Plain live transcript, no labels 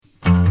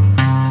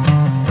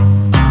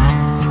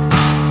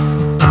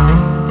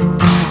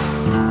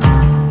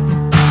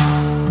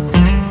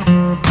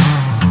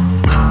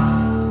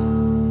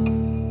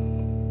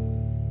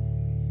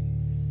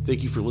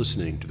Thank you for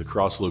listening to the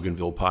Cross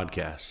Loganville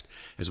podcast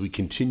as we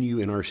continue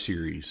in our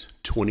series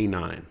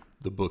 29,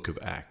 the book of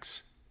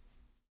Acts.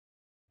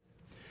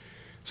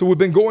 So we've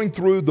been going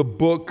through the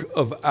book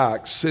of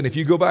Acts, and if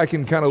you go back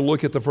and kind of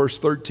look at the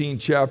first 13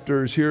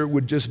 chapters, here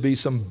would just be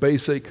some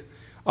basic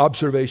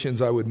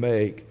observations I would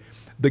make.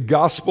 The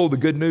gospel, the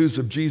good news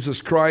of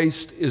Jesus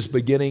Christ, is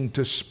beginning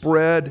to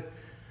spread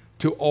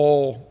to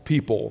all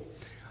people.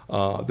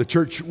 The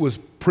church was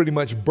pretty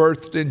much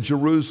birthed in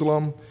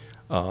Jerusalem.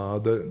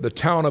 The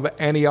town of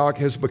Antioch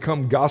has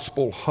become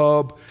gospel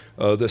hub,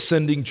 the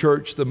sending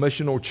church, the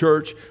missional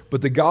church,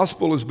 but the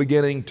gospel is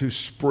beginning to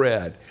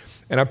spread.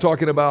 And I'm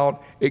talking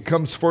about it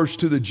comes first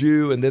to the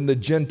Jew and then the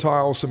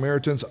Gentile,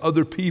 Samaritans,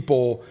 other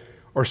people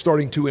are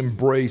starting to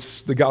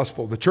embrace the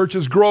gospel. The church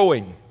is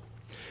growing.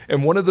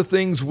 And one of the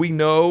things we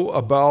know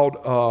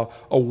about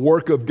a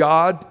work of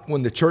God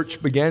when the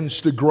church begins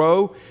to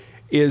grow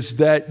is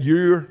that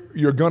you're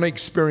going to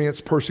experience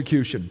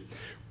persecution.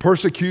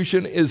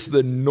 Persecution is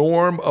the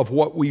norm of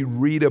what we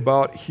read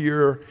about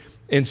here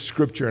in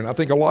Scripture. And I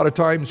think a lot of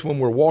times when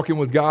we're walking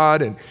with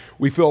God and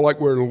we feel like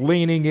we're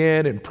leaning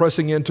in and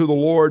pressing into the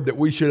Lord, that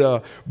we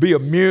should be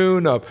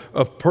immune of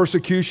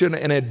persecution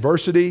and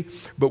adversity.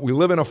 But we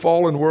live in a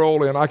fallen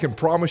world, and I can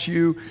promise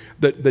you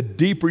that the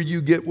deeper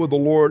you get with the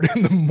Lord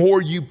and the more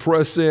you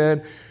press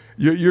in,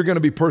 you're going to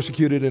be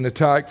persecuted and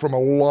attacked from a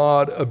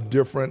lot of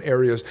different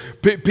areas.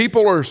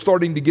 People are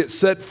starting to get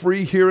set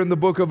free here in the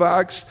book of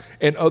Acts,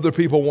 and other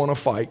people want to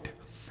fight.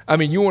 I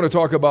mean, you want to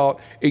talk about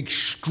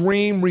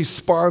extreme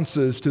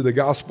responses to the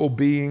gospel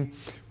being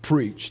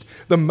preached.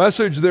 The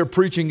message they're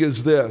preaching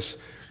is this: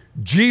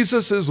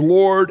 Jesus is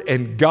Lord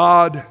and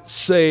God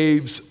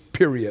saves,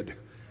 period.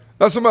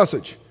 That's the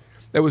message.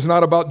 It was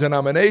not about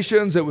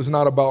denominations. It was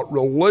not about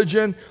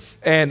religion.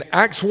 And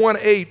Acts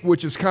 1:8,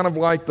 which is kind of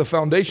like the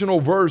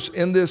foundational verse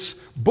in this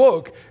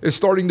book, is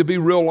starting to be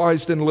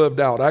realized and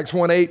lived out. Acts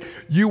 1:8,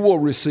 you will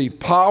receive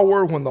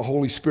power when the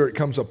Holy Spirit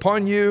comes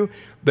upon you.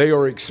 They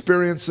are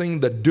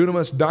experiencing the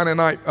dunamis,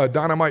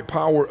 dynamite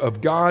power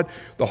of God.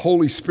 The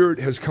Holy Spirit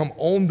has come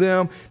on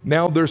them.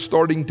 Now they're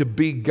starting to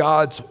be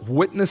God's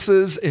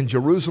witnesses in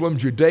Jerusalem,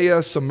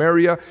 Judea,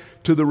 Samaria,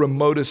 to the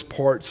remotest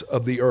parts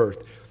of the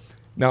earth.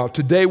 Now,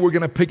 today we're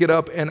going to pick it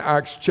up in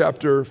Acts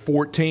chapter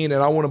 14,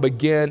 and I want to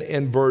begin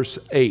in verse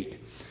 8.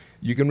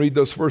 You can read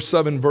those first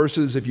 7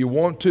 verses if you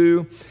want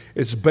to.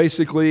 It's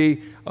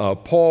basically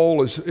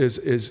Paul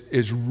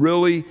is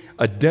really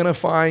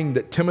identifying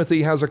that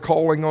Timothy has a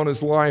calling on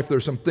his life.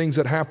 There's some things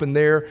that happen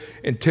there,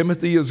 and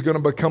Timothy is going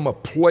to become a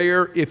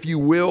player, if you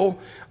will,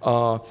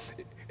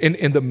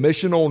 in the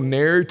missional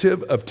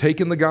narrative of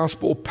taking the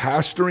gospel,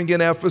 pastoring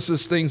in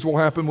Ephesus. Things will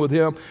happen with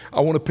him.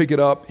 I want to pick it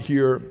up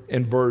here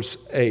in verse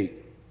 8.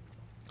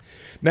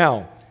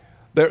 Now,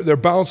 they're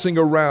bouncing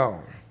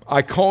around.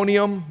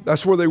 Iconium,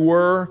 that's where they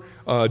were,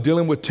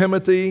 dealing with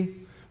Timothy.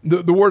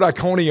 The word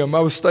Iconium,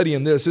 I was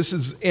studying this. This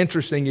is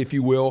interesting, if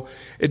you will.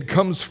 It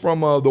comes from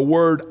the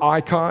word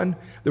icon.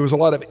 There was a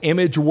lot of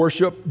image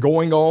worship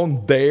going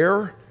on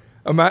there.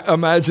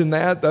 Imagine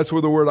that. That's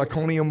where the word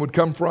Iconium would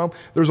come from.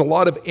 There's a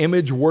lot of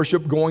image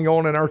worship going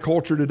on in our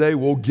culture today.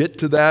 We'll get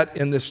to that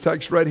in this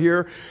text right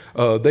here.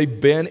 They've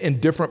been in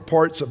different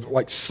parts of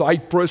like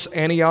Cyprus,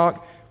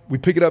 Antioch. We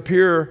pick it up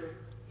here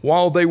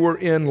while they were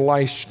in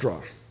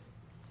Lystra.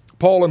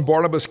 Paul and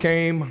Barnabas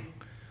came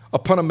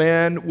upon a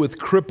man with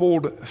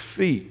crippled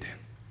feet.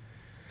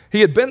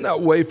 He had been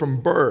that way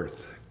from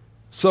birth,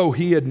 so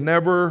he had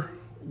never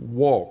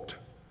walked.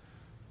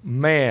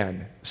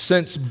 Man,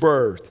 since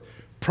birth,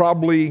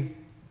 probably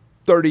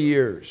 30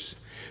 years.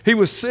 He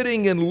was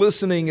sitting and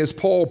listening as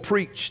Paul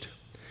preached.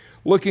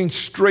 Looking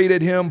straight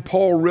at him,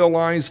 Paul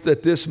realized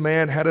that this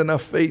man had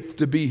enough faith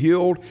to be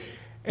healed,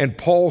 and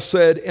Paul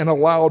said in a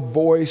loud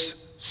voice,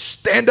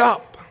 "Stand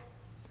up!"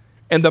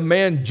 And the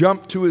man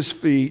jumped to his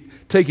feet.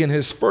 Taking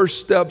his first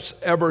steps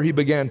ever, he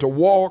began to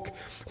walk.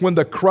 When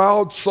the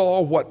crowd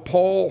saw what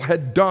Paul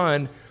had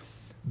done,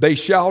 they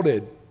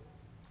shouted,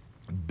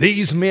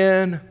 "These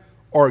men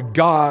are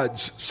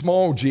God's,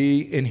 small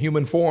g, in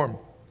human form."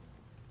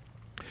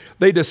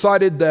 They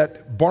decided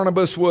that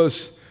Barnabas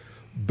was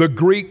the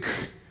Greek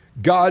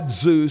god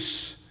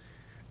Zeus,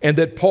 and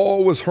that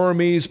Paul was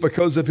Hermes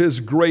because of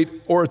his great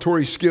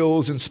oratory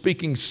skills and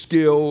speaking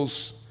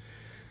skills.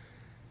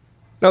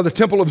 Now, the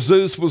temple of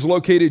Zeus was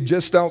located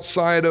just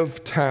outside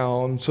of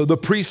town, so the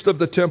priest of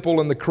the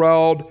temple and the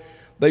crowd,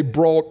 they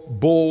brought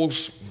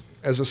bulls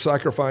as a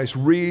sacrifice,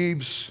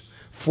 wreaths,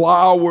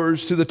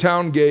 flowers to the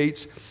town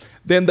gates.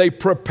 Then they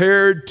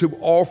prepared to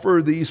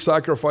offer these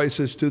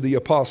sacrifices to the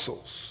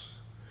apostles.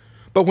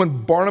 But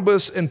when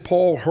Barnabas and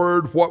Paul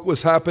heard what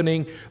was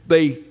happening,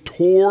 they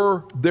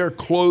tore their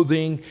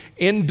clothing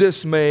in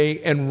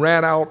dismay and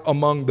ran out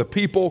among the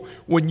people.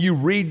 When you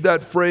read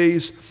that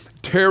phrase,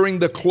 tearing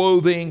the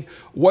clothing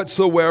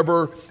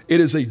whatsoever, it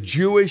is a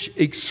Jewish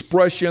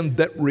expression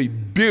that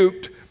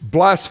rebuked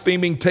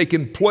blaspheming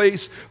taking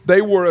place.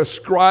 They were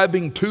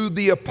ascribing to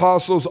the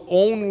apostles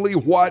only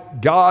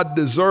what God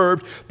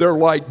deserved. They're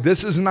like,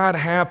 this is not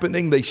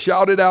happening. They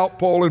shouted out,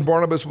 Paul and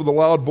Barnabas, with a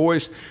loud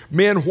voice,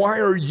 "Men, why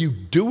are you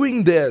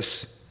doing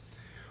this?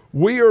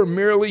 We are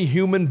merely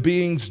human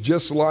beings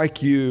just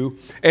like you,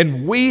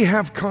 and we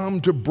have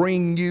come to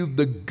bring you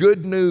the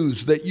good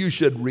news that you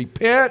should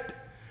repent.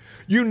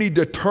 You need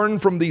to turn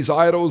from these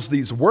idols,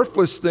 these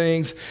worthless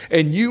things,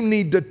 and you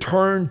need to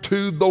turn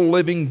to the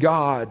living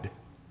God.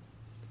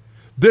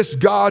 This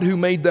God who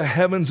made the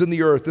heavens and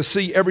the earth, to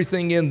see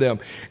everything in them.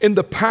 In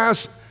the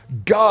past,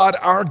 God,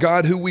 our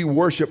God who we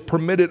worship,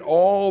 permitted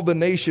all the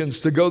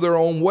nations to go their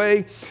own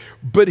way,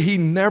 but he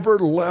never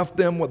left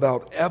them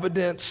without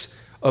evidence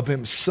of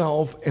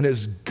himself and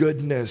his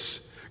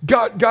goodness.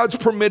 God's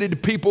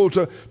permitted people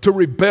to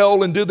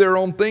rebel and do their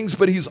own things,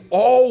 but he's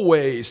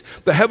always,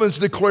 the heavens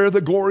declare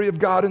the glory of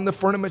God and the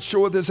firmament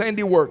showeth his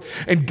handiwork.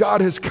 And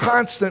God has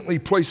constantly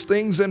placed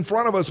things in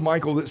front of us,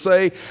 Michael, that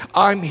say,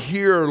 I'm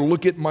here,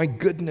 look at my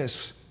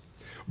goodness.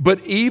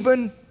 But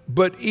even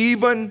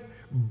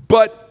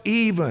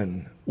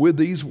with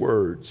these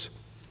words,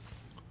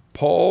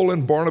 Paul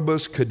and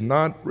Barnabas could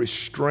not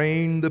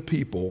restrain the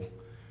people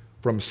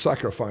from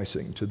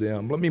sacrificing to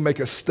them. Let me make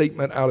a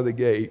statement out of the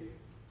gate.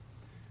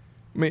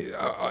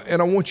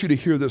 And I want you to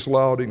hear this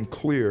loud and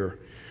clear.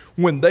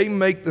 When they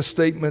make the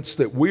statements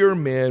that we are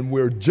men,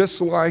 we're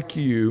just like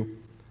you,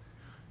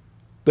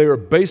 they are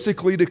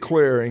basically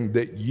declaring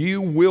that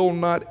you will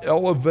not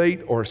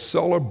elevate or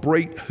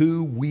celebrate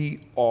who we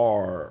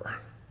are.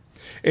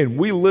 And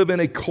we live in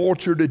a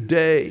culture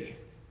today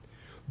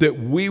that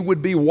we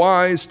would be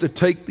wise to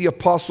take the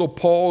Apostle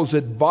Paul's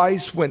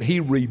advice when he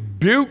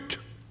rebuked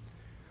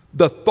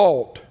the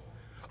thought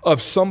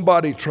of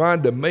somebody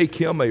trying to make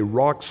him a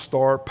rock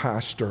star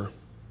pastor.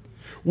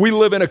 We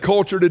live in a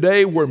culture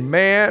today where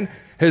man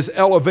has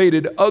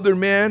elevated other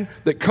men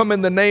that come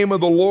in the name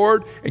of the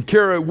Lord. And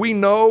Kara, we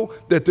know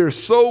that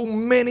there's so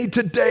many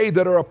today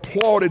that are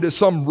applauded as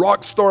some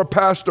rock star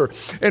pastor.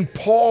 And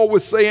Paul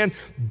was saying,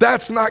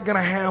 that's not going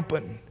to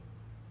happen.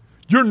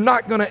 You're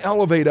not going to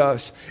elevate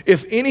us.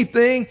 If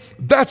anything,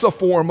 that's a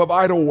form of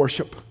idol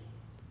worship.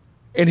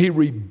 And he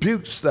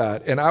rebukes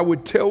that. And I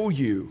would tell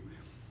you,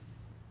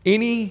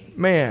 any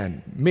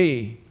man,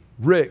 me,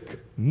 Rick,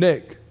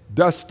 Nick,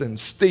 Dustin,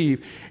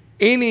 Steve,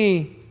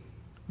 any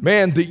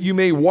man that you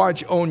may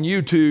watch on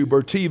YouTube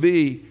or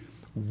TV,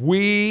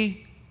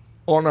 we,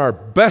 on our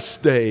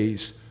best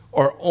days,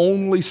 are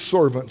only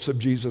servants of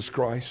Jesus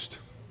Christ.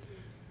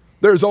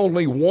 There's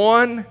only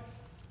one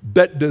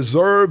that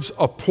deserves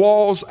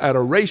applause,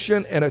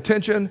 adoration, and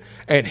attention,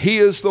 and he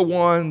is the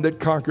one that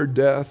conquered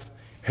death,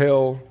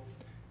 hell,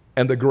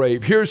 and the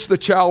grave. Here's the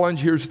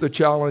challenge.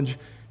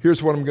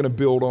 Here's what I'm going to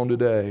build on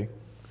today.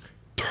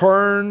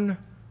 Turn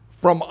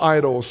from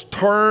idols,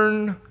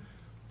 turn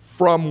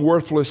from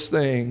worthless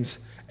things,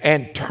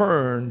 and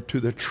turn to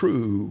the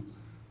true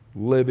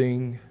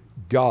living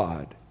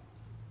God.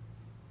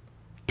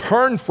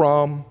 Turn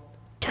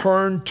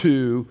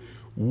to,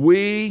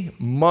 we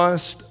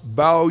must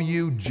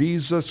value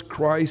Jesus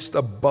Christ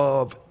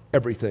above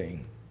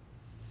everything.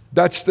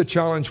 That's the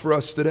challenge for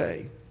us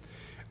today.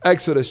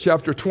 Exodus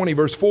chapter 20,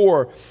 verse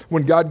 4,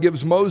 when God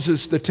gives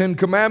Moses the 10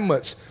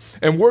 Commandments.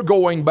 And we're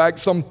going back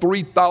some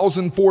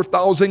 3,000,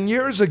 4,000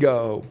 years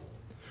ago.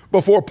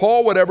 Before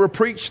Paul would ever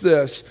preach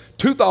this,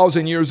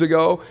 2,000 years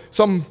ago,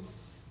 some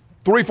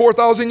 3,000,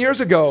 4,000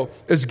 years ago,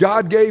 as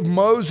God gave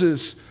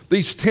Moses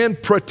these 10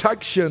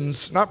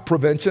 protections, not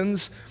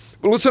preventions.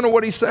 But listen to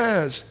what he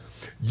says.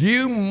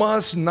 You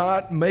must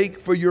not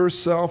make for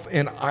yourself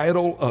an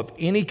idol of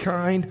any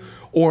kind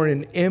or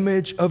an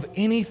image of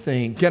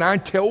anything. Can I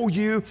tell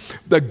you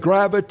the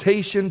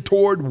gravitation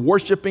toward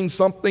worshiping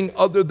something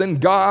other than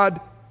God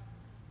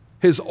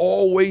has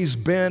always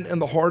been in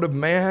the heart of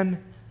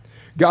man?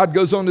 God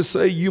goes on to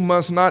say, you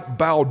must not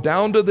bow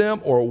down to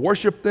them or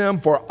worship them,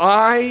 for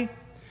I,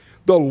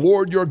 the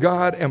Lord your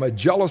God, am a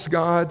jealous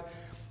God,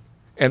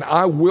 and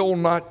I will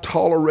not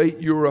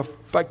tolerate your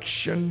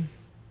affection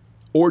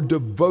or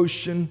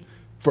devotion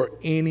for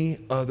any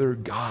other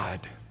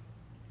God.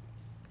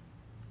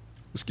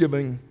 It's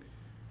giving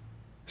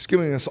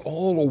us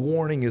all a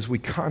warning as we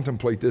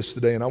contemplate this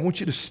today, and I want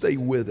you to stay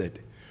with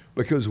it,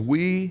 because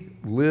we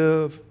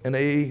live in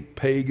a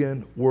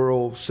pagan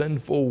world,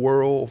 sinful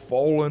world,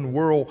 fallen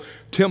world.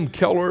 Tim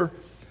Keller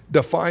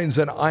defines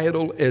an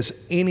idol as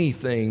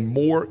anything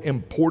more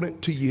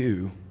important to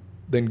you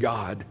than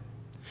God.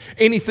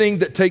 Anything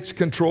that takes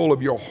control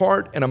of your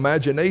heart and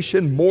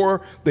imagination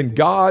more than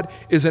God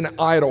is an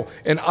idol.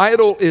 An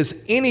idol is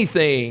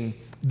anything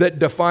that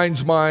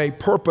defines my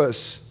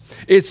purpose.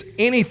 It's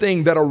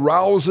anything that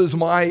arouses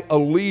my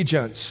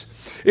allegiance.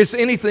 It's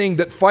anything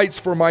that fights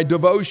for my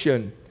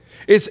devotion.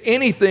 It's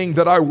anything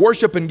that I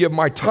worship and give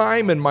my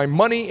time and my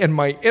money and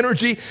my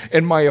energy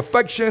and my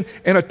affection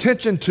and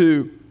attention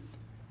to.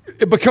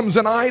 It becomes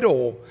an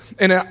idol.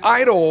 And an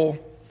idol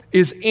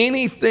is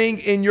anything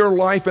in your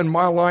life and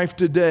my life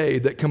today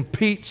that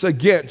competes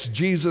against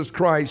Jesus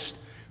Christ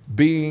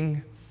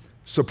being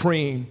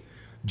supreme.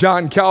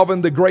 John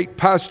Calvin, the great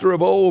pastor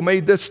of old,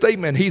 made this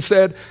statement. He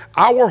said,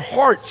 "Our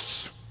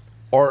hearts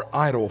are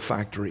idol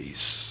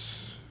factories."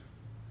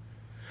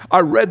 I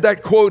read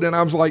that quote and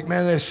I was like,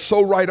 man, that's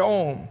so right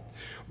on.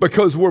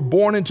 Because we're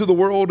born into the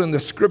world, and the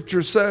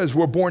scripture says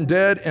we're born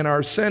dead in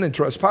our sin and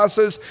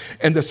trespasses.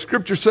 And the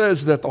scripture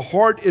says that the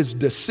heart is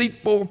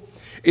deceitful,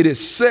 it is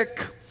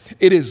sick,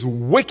 it is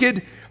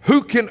wicked.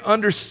 Who can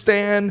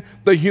understand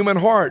the human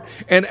heart?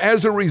 And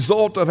as a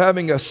result of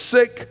having a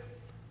sick,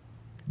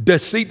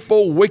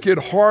 deceitful, wicked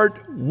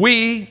heart,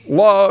 we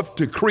love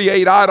to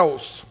create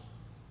idols.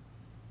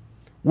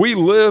 We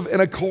live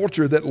in a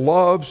culture that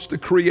loves to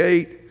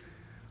create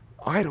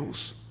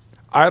idols.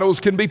 Idols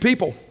can be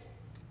people.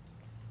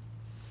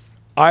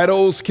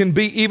 Idols can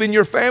be even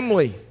your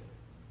family.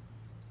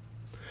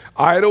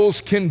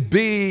 Idols can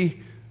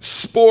be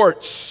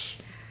sports.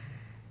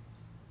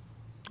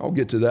 I'll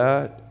get to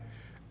that.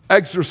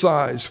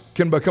 Exercise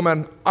can become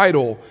an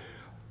idol.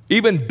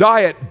 Even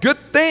diet, good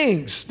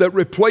things that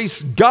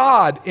replace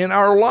God in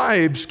our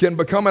lives can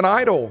become an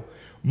idol.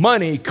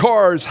 Money,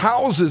 cars,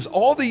 houses,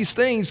 all these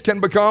things can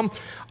become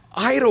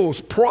idols.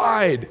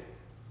 Pride,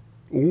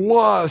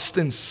 lust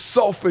and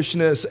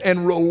selfishness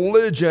and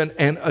religion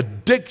and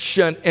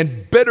addiction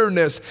and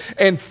bitterness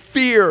and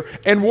fear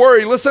and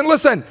worry.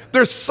 Listen.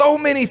 There's so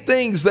many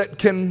things that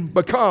can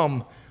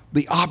become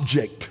the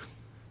object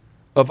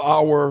of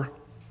our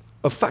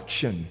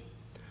affection.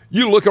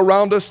 You look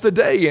around us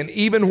today, and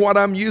even what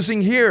I'm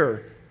using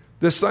here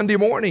this Sunday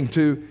morning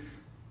to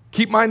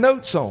keep my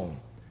notes on,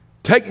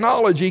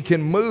 technology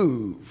can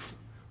move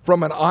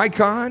from an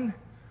icon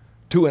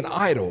to an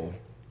idol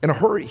in a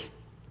hurry.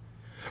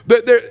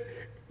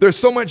 There's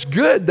so much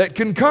good that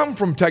can come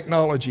from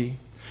technology.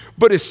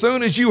 But as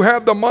soon as you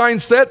have the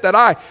mindset that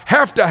I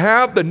have to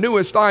have the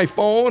newest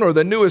iPhone or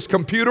the newest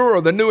computer or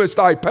the newest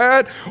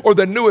iPad or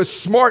the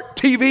newest smart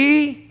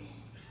TV,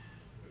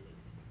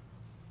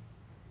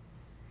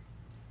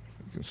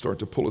 it can start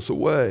to pull us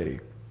away.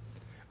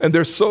 And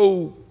there's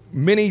so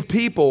many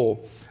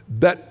people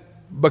that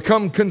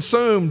become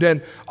consumed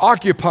and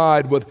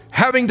occupied with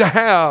having to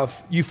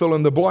have, you fill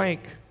in the blank.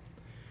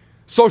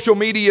 Social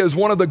media is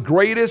one of the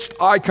greatest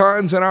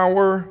icons in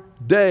our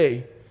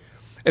day.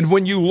 And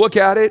when you look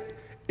at it,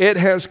 it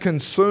has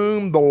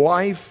consumed the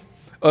life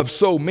of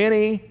so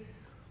many.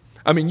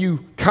 I mean,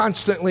 you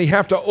constantly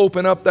have to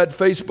open up that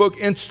Facebook,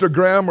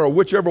 Instagram, or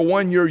whichever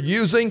one you're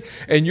using,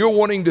 and you're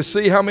wanting to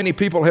see how many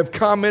people have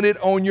commented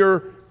on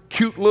your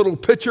cute little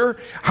picture,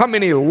 how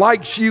many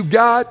likes you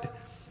got.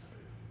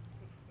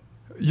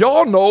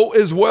 Y'all know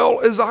as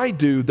well as I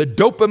do the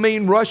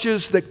dopamine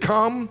rushes that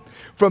come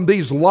from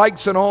these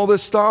likes and all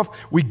this stuff.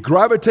 We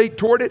gravitate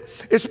toward it.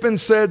 It's been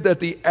said that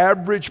the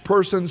average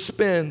person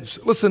spends,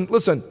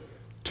 listen,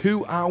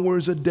 2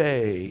 hours a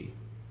day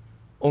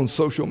on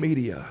social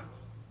media.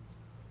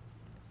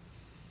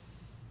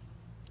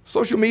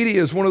 Social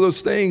media is one of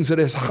those things that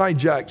has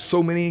hijacked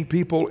so many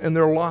people in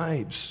their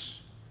lives.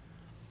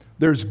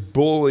 There's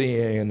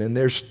bullying and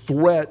there's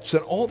threats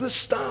and all this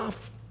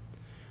stuff.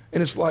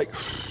 And it's like,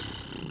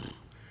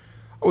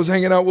 I was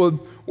hanging out with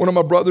one of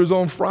my brothers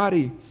on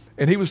Friday,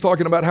 and he was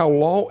talking about how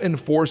law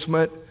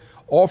enforcement,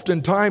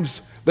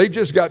 oftentimes, they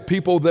just got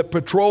people that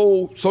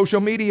patrol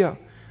social media.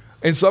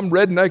 And some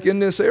redneck in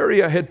this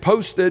area had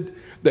posted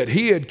that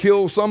he had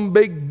killed some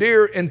big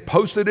deer and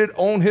posted it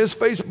on his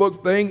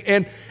Facebook thing,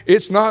 and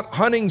it's not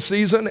hunting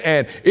season,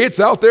 and it's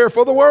out there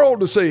for the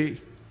world to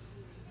see.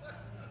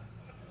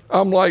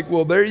 I'm like,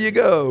 well, there you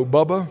go,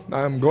 Bubba.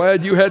 I'm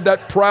glad you had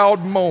that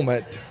proud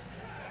moment.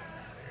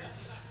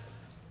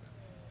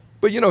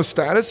 But you know,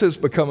 status has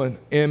become an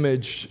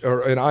image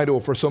or an idol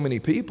for so many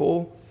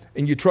people,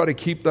 and you try to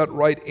keep that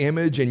right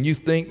image, and you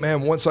think,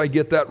 man, once I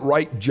get that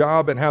right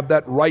job and have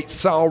that right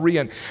salary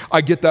and I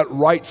get that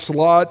right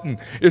slot and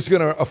it's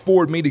going to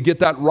afford me to get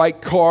that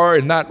right car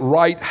and that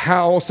right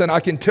house. And I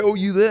can tell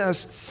you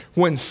this,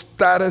 when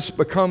status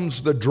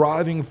becomes the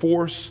driving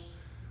force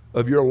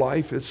of your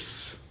life,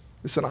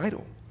 it's an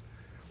idol.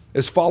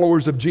 As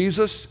followers of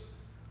Jesus,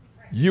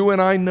 you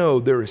and I know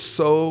there are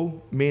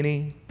so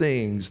many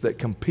things that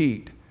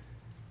compete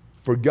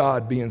for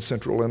God being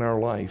central in our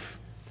life.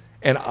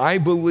 And I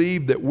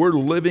believe that we're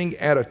living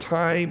at a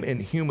time in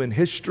human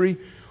history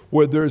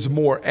where there's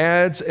more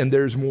ads and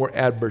there's more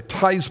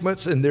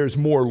advertisements and there's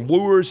more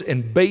lures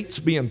and baits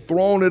being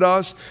thrown at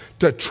us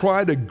to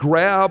try to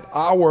grab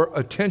our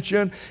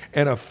attention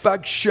and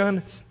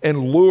affection and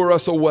lure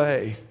us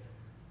away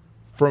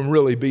from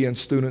really being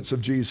students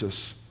of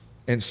Jesus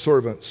and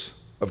servants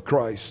of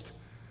Christ.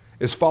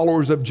 As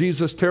followers of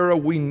Jesus, Tara,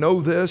 we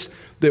know this,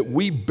 that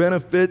we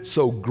benefit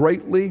so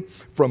greatly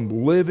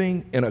from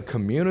living in a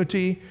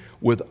community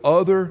with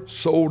other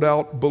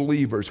sold-out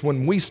believers.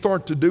 When we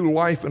start to do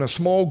life in a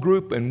small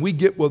group and we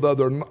get with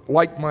other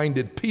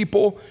like-minded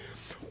people,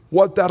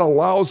 what that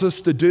allows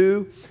us to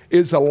do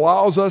is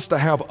allows us to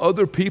have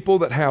other people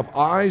that have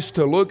eyes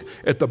to look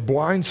at the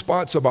blind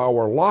spots of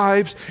our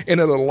lives, and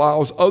it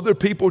allows other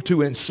people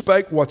to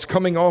inspect what's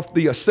coming off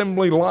the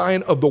assembly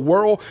line of the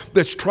world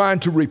that's trying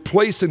to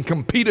replace and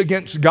compete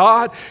against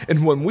God.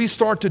 And when we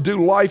start to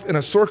do life in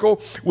a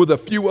circle with a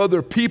few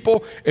other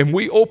people and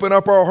we open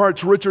up our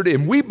hearts, Richard,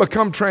 and we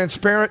become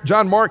transparent,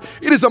 John Mark,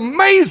 it is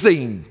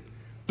amazing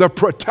the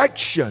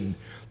protection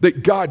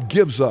that God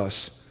gives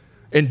us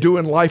in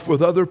doing life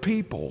with other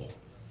people.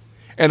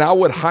 And I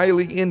would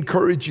highly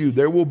encourage you,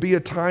 there will be a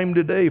time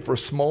today for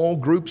small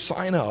group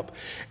sign up.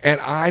 And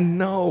I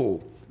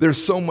know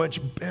there's so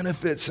much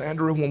benefit,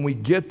 Sandra, when we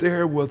get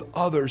there with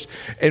others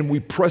and we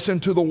press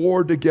into the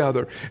Lord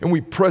together and we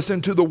press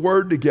into the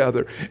Word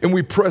together and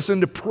we press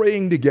into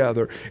praying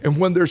together. And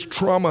when there's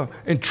trauma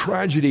and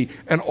tragedy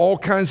and all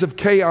kinds of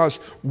chaos,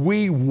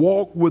 we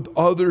walk with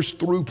others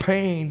through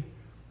pain.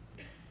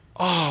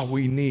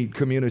 We need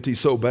community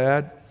so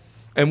bad.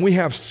 And we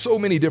have so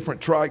many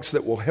different tracks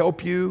that will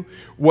help you,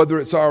 whether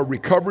it's our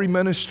recovery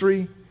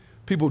ministry,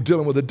 people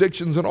dealing with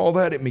addictions and all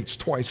that, it meets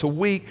twice a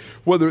week.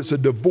 Whether it's a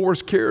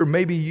divorce care,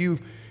 maybe you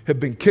have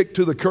been kicked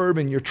to the curb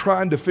and you're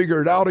trying to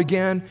figure it out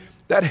again.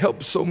 That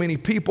helps so many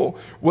people.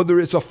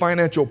 Whether it's a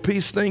financial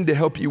peace thing to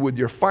help you with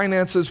your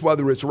finances,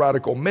 whether it's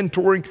radical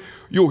mentoring,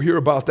 you'll hear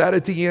about that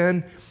at the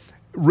end.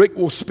 Rick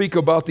will speak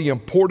about the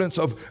importance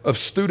of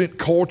student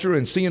culture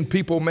and seeing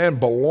people, man,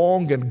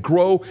 belong and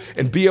grow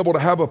and be able to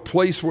have a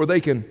place where they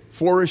can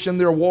flourish in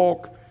their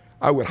walk.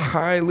 I would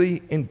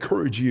highly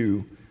encourage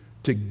you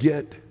to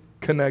get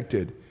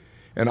connected.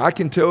 And I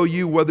can tell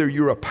you, whether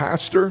you're a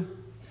pastor,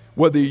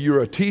 whether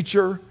you're a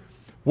teacher,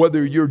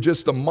 whether you're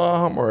just a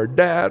mom or a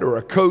dad or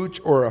a coach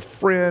or a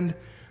friend,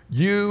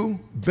 you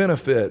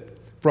benefit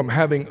from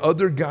having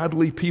other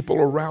godly people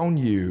around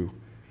you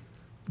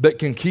that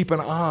can keep an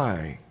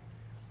eye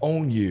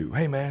on you.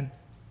 Hey man,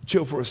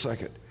 chill for a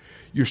second.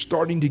 You're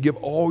starting to give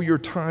all your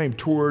time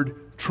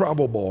toward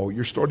travel ball.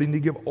 You're starting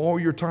to give all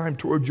your time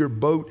towards your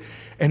boat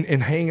and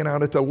hanging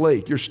out at the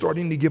lake. You're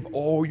starting to give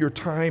all your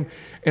time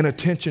and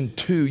attention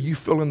to, you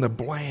fill in the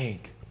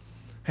blank.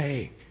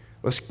 Hey,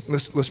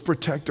 let's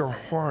protect our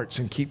hearts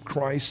and keep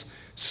Christ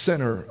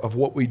center of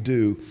what we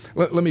do.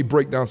 Let me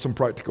break down some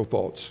practical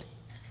thoughts.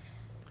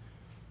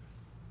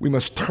 We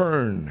must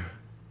turn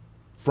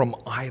from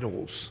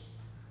idols,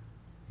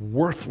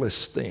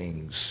 worthless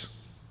things,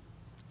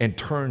 and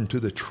turn to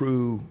the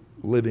true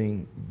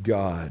living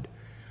God.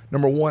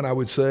 Number one, I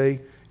would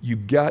say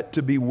you've got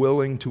to be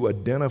willing to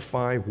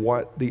identify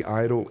what the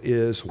idol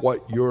is,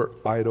 what your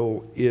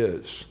idol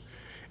is.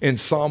 In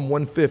Psalm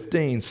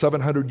 115,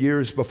 700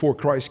 years before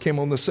Christ came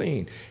on the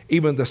scene,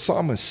 even the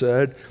psalmist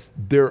said,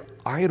 their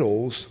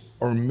idols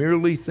are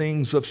merely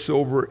things of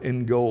silver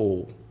and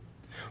gold.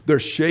 They're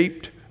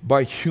shaped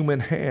by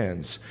human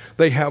hands.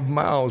 They have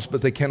mouths,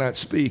 but they cannot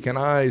speak, and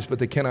eyes, but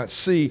they cannot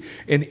see,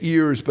 and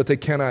ears, but they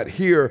cannot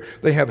hear.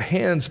 They have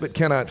hands, but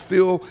cannot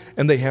feel,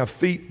 and they have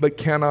feet, but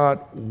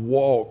cannot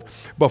walk.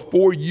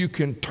 Before you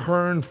can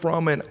turn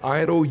from an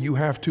idol, you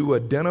have to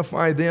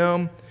identify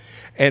them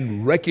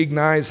and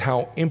recognize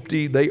how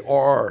empty they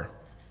are.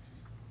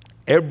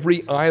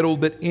 Every idol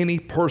that any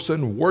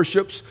person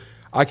worships,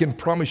 I can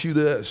promise you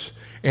this,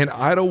 an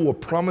idol will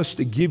promise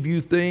to give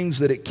you things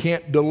that it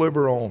can't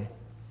deliver on.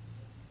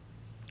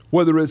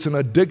 Whether it's an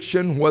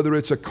addiction, whether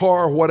it's a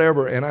car,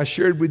 whatever. And I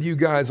shared with you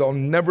guys, I'll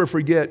never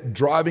forget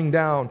driving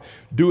down,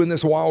 doing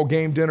this wild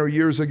game dinner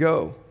years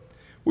ago.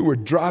 We were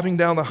driving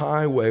down the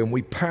highway and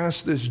we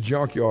passed this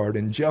junkyard,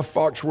 and Jeff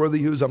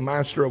Foxworthy, who's a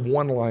master of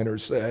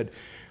one-liners, said,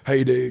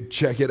 "Hey dude,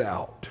 check it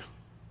out."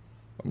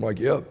 I'm like,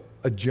 "Yep,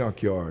 a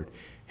junkyard."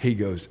 He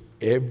goes,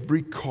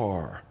 "Every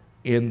car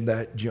in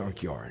that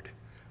junkyard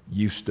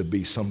used to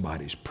be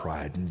somebody's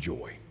pride and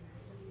joy."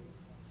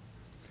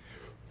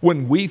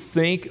 When we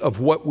think of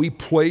what we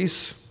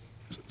place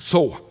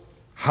so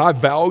high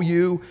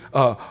value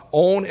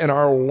on in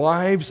our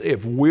lives,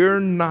 if we're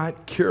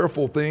not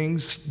careful,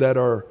 things that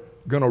are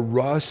going to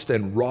rust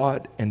and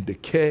rot and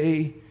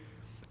decay,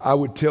 I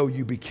would tell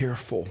you, be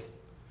careful.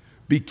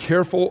 Be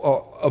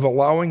careful of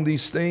allowing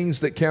these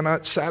things that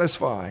cannot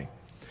satisfy.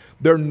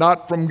 They're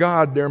not from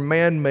God. They're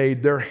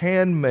man-made. They're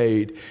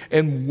handmade.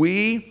 And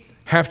we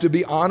have to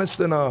be honest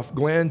enough,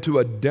 Glenn,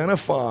 to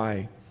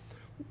identify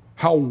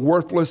how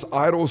worthless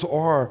idols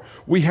are.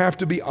 We have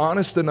to be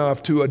honest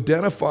enough to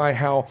identify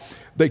how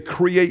they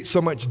create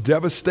so much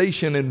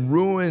devastation and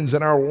ruins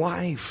in our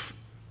life.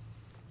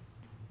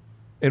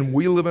 And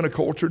we live in a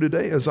culture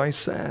today, as I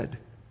said,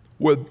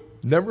 where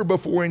never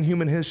before in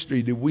human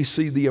history did we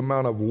see the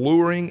amount of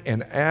luring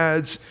and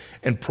ads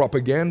and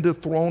propaganda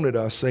thrown at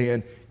us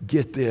saying,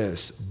 get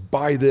this,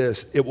 buy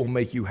this, it will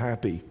make you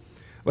happy.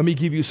 Let me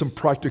give you some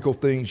practical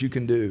things you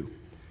can do.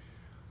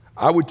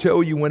 I would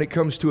tell you, when it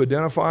comes to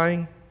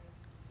identifying,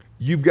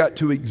 you've got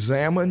to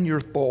examine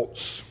your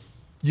thoughts.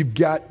 You've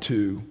got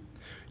to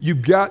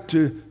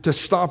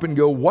stop and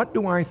go, what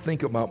do I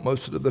think about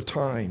most of the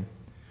time?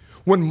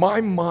 When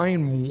my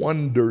mind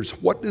wanders,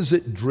 what does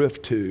it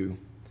drift to?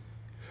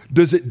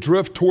 Does it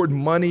drift toward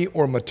money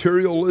or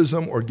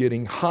materialism or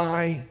getting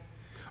high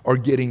or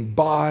getting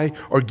by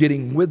or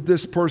getting with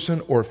this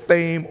person or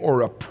fame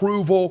or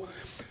approval?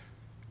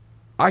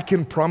 I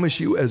can promise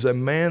you, as a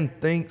man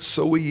thinks,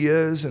 so he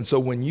is. And so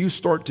when you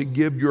start to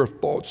give your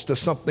thoughts to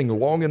something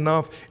long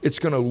enough, it's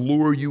going to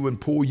lure you and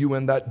pull you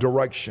in that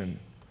direction.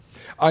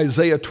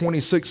 Isaiah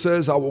 26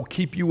 says, I will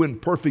keep you in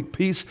perfect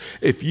peace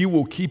if you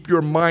will keep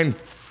your mind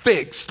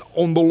fixed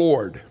on the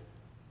Lord.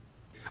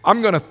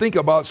 I'm going to think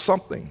about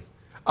something.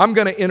 I'm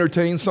going to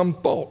entertain some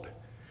thought.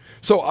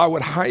 So I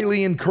would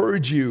highly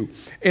encourage you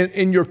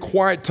in your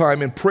quiet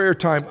time, in prayer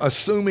time,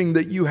 assuming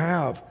that you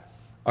have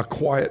a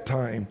quiet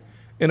time,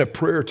 in a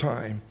prayer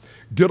time,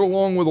 get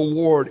along with the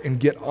Lord and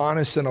get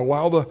honest and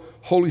allow the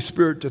Holy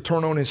Spirit to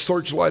turn on His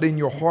searchlight in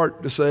your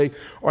heart to say,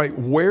 all right,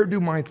 where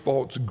do my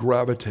thoughts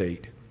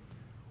gravitate?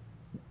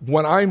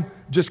 When I'm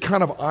just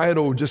kind of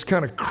idle, just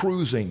kind of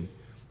cruising,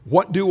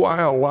 what do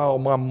I allow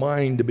my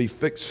mind to be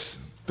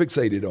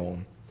fixated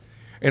on?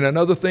 And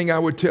another thing I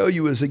would tell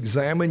you is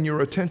examine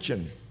your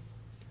attention.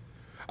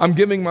 I'm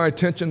giving my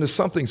attention to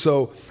something,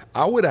 so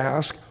I would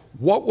ask,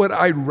 what would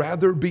I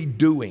rather be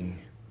doing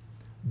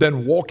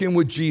than walking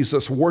with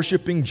Jesus,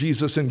 worshiping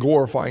Jesus, and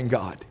glorifying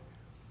God?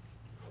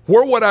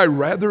 Where would I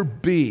rather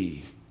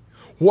be?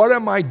 What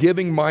am I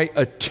giving my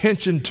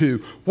attention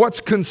to? What's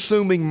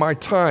consuming my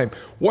time?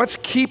 What's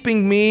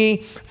keeping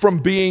me from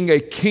being a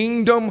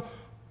kingdom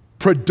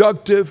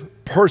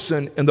productive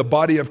person in the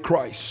body of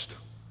Christ?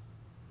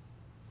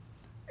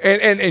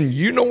 And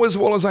you know as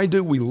well as I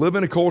do, we live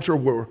in a culture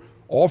where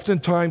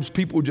oftentimes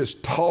people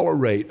just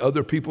tolerate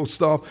other people's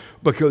stuff,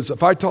 because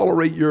if I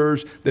tolerate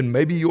yours, then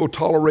maybe you'll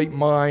tolerate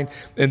mine.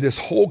 And this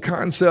whole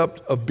concept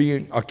of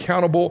being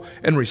accountable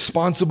and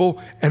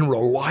responsible and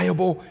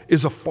reliable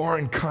is a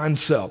foreign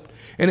concept.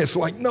 And it's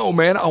like, no,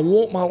 man, I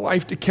want my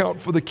life to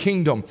count for the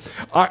kingdom.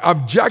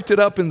 I've jacked it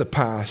up in the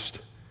past.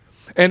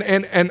 And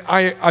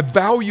I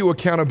value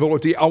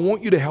accountability. I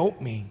want you to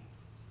help me.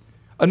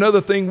 Another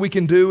thing we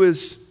can do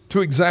is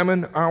to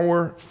examine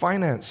our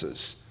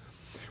finances.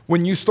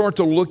 When you start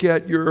to look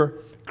at your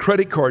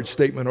credit card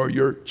statement or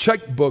your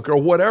checkbook or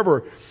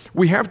whatever,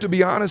 we have to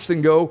be honest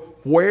and go,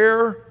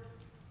 where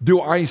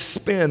do I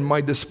spend my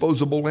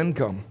disposable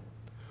income?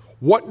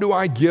 What do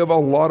I give a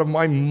lot of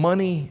my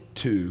money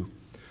to?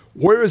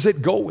 Where is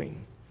it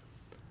going?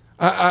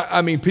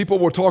 I mean, people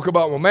will talk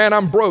about, well, man,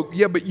 I'm broke.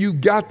 Yeah, but you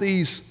got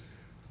these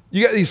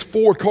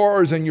 4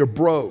 cars and you're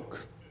broke.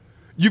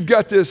 You've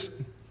got this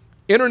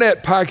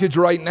internet package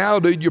right now,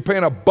 dude. You're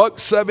paying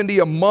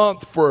 $170 a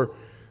month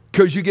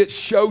because you get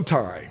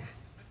Showtime.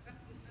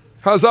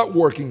 How's that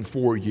working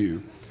for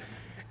you?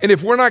 And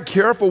if we're not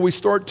careful, we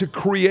start to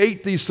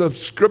create these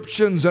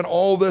subscriptions and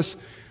all this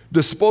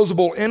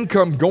disposable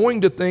income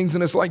going to things,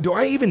 and it's like, do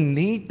I even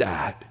need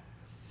that?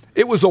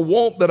 It was a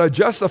want that I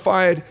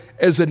justified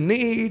as a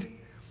need.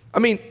 I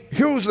mean,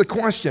 here was the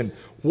question.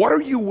 What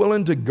are you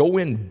willing to go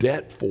in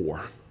debt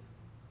for?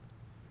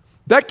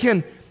 That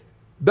can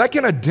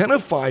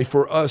identify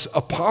for us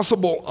a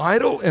possible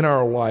idol in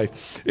our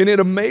life. And it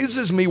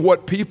amazes me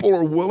what people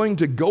are willing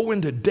to go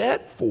into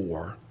debt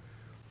for.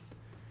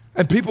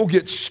 And people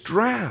get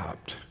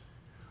strapped.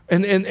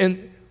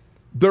 And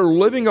they're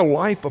living a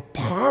life of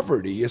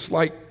poverty. It's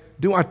like,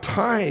 do I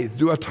tithe?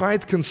 Do I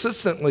tithe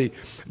consistently?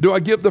 Do I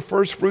give the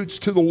first fruits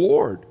to the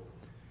Lord?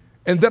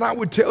 And then I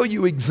would tell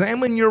you,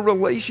 examine your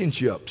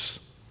relationships.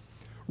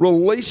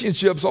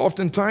 Relationships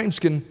oftentimes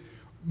can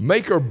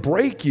make or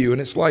break you.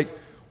 And it's like,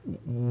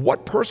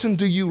 what person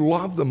do you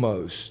love the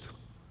most?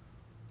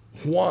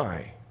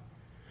 Why?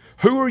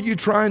 Who are you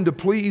trying to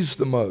please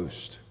the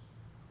most?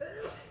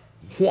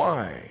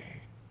 Why?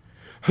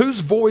 Whose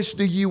voice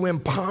do you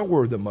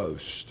empower the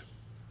most?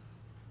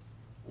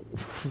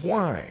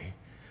 Why?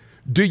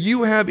 Do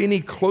you have any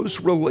close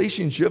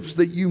relationships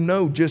that you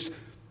know just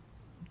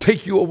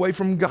take you away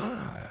from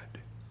God?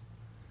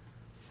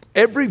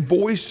 Every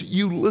voice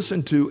you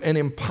listen to and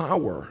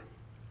empower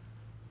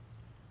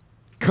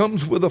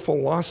comes with a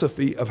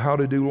philosophy of how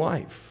to do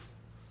life.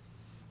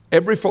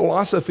 Every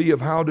philosophy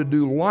of how to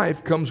do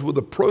life comes with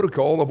a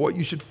protocol of what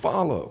you should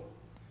follow.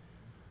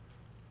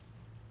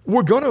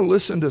 We're going to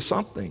listen to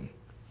something.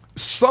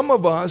 Some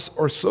of us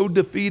are so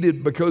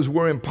defeated because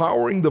we're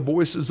empowering the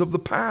voices of the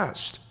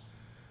past.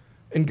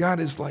 And God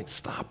is like,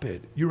 stop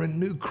it. You're a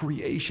new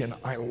creation.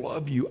 I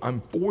love you.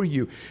 I'm for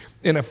you.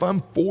 And if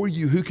I'm for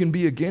you, who can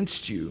be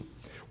against you?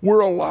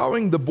 We're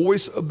allowing the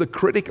voice of the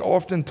critic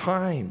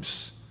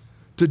oftentimes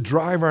to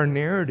drive our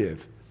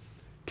narrative.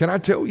 Can I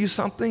tell you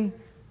something?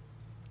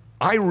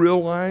 I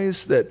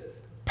realize that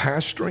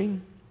pastoring,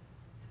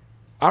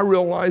 I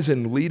realize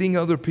in leading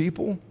other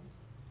people,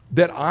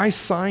 that I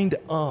signed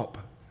up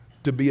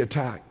to be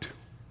attacked.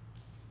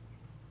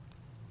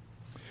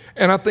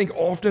 And I think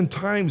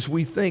oftentimes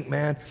we think,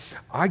 man,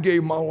 I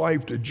gave my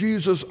life to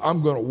Jesus.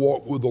 I'm going to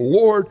walk with the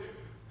Lord.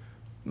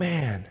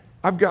 Man,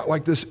 I've got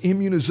like this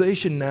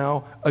immunization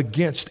now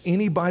against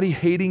anybody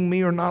hating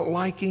me or not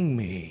liking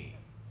me.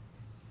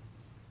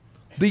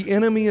 The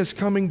enemy is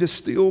coming to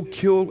steal,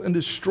 kill, and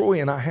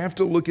destroy, and I have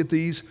to look at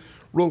these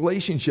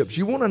relationships.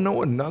 You want to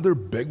know another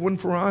big one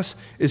for us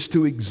is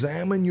to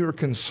examine your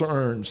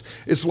concerns.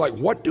 It's like,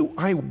 what do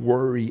I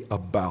worry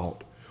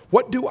about?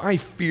 What do I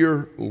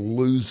fear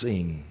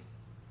losing?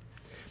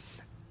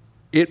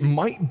 It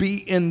might be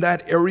in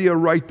that area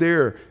right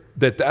there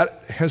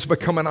that has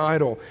become an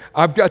idol.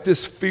 I've got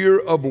this fear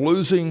of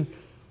losing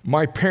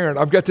my parent.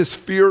 I've got this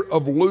fear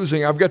of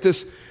losing. I've got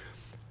this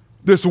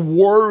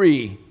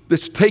worry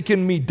that's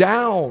taken me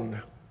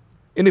down.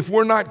 And if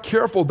we're not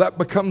careful, that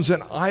becomes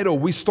an idol.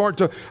 We start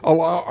to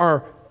allow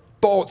our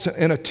thoughts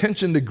and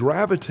attention to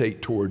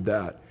gravitate toward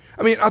that.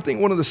 I mean, I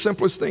think one of the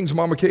simplest things,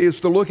 Mama Kay,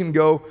 is to look and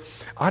go,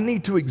 I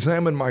need to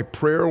examine my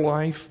prayer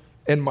life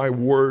and my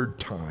word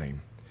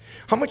time.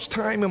 How much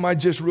time am I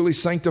just really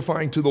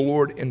sanctifying to the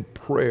Lord in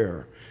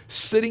prayer,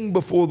 sitting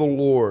before the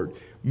Lord,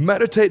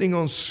 meditating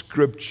on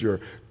Scripture,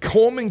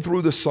 combing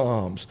through the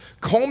Psalms,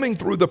 combing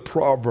through the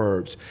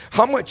Proverbs?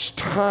 How much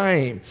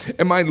time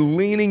am I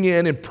leaning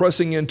in and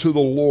pressing into the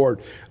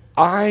Lord?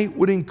 I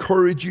would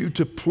encourage you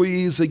to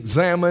please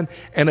examine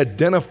and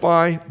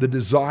identify the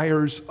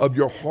desires of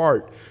your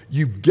heart.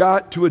 You've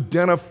got to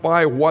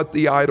identify what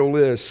the idol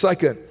is.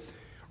 Second,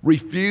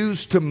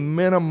 refuse to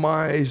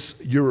minimize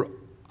your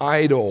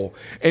idol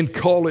and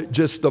call it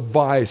just a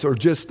vice or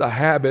just a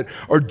habit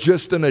or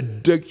just an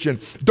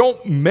addiction.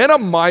 Don't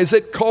minimize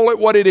it. Call it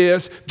what it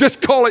is. Just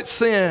call it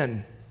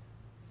sin.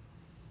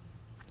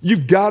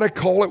 You've got to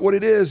call it what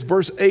it is.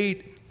 Verse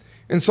 8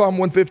 in Psalm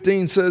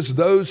 115 says,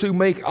 those who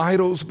make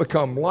idols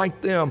become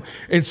like them,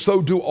 and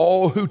so do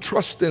all who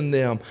trust in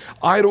them.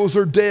 Idols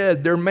are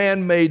dead. They're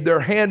man-made. They're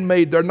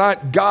handmade. They're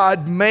not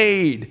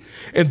God-made.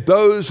 And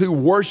those who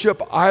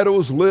worship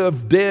idols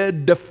live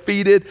dead,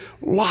 defeated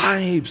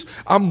lives.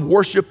 I'm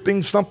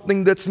worshiping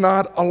something that's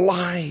not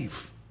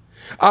alive.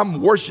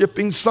 I'm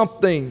worshiping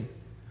something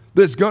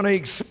that's going to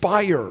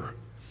expire.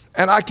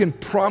 And I can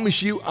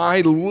promise you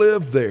I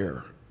live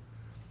there.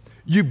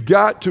 You've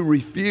got to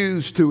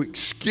refuse to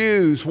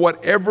excuse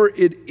whatever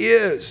it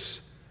is.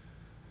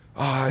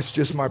 It's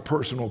just my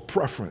personal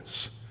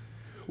preference.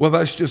 Well,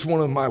 that's just one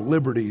of my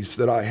liberties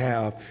that I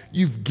have.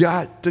 You've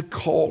got to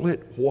call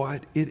it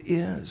what it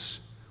is.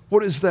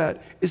 What is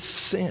that? It's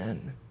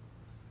sin.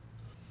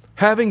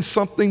 Having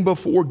something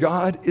before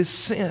God is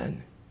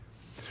sin.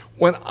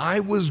 When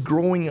I was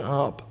growing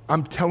up,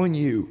 I'm telling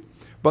you,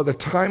 by the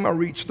time I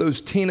reached those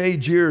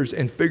teenage years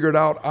and figured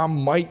out I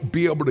might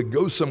be able to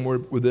go somewhere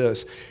with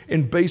this,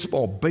 in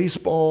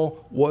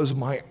baseball was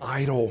my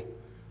idol.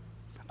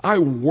 I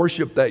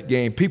worshiped that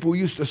game. People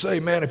used to say,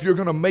 man, if you're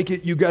going to make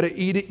it, you got to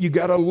eat it, you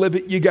got to live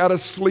it, you got to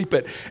sleep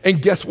it.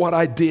 And guess what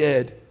I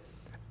did?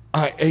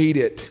 I ate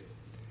it.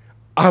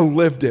 I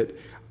lived it.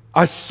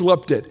 I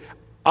slept it.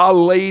 I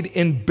laid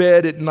in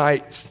bed at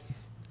night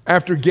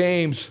after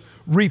games,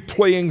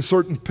 replaying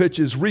certain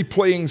pitches,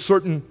 replaying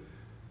certain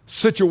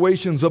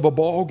situations of a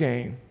ball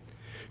game.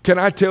 Can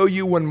I tell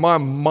you, when my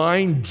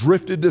mind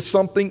drifted to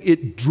something,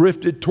 it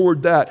drifted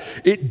toward that.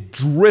 It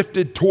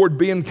drifted toward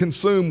being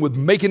consumed with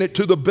making it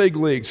to the big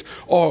leagues.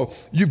 Oh,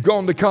 you've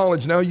gone to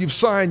college. Now you've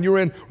signed. You're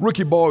in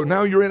rookie ball.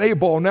 Now you're in A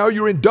ball. Now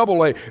you're in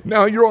double A.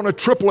 Now you're on a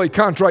triple A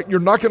contract. You're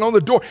knocking on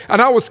the door.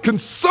 And I was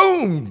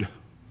consumed.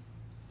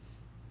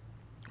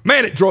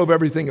 Man, it drove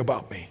everything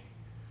about me.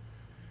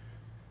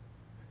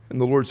 And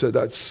the Lord said,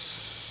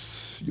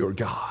 that's your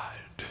God.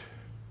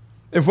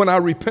 And when I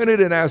repented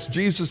and asked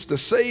Jesus to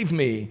save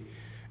me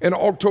in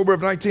October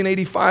of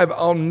 1985,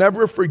 I'll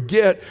never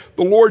forget,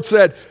 the Lord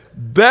said,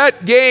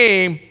 that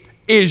game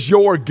is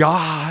your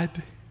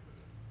God.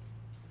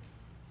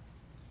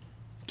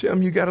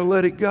 Tim, you got to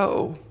let it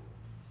go.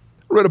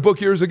 I read a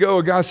book years ago.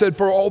 A guy said,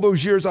 for all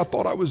those years, I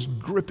thought I was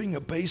gripping a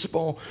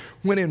baseball,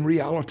 when in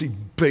reality,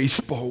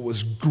 baseball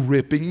was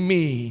gripping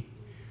me.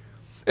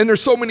 And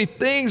there's so many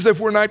things, if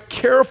we're not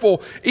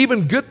careful,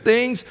 even good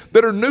things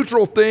that are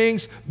neutral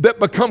things that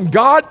become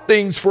God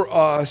things for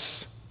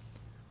us.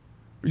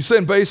 Are you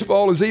saying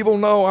baseball is evil?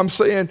 No, I'm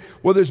saying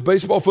whether it's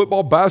baseball,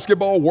 football,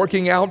 basketball,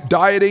 working out,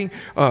 dieting,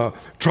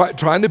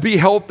 trying to be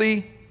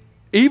healthy,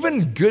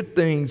 even good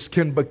things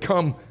can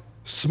become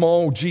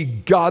small g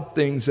God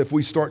things if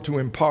we start to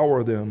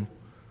empower them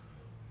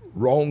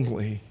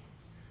wrongly.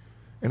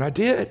 And I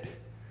did.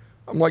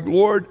 I'm like,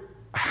 Lord,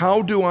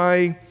 how do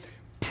I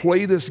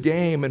play this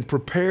game and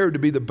prepare to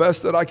be the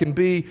best that I can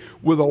be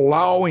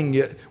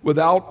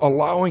without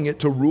allowing it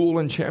to rule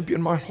and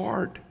champion my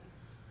heart?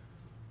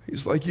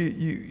 He's like,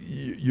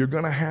 you're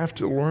going to have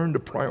to learn to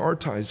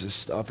prioritize this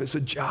stuff. It's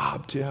a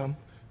job, Tim.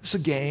 It's a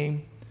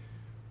game.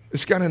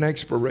 It's got an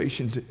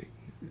expiration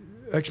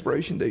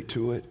date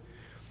to it.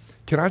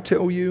 Can I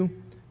tell you,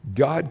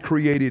 God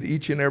created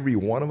each and every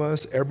one of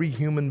us, every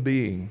human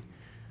being,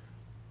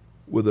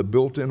 with a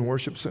built-in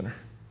worship center.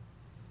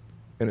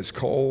 And it's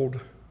called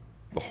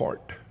the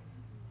heart.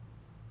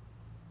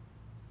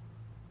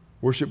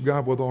 Worship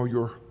God with all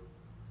your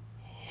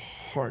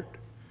heart.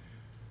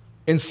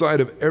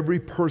 Inside of every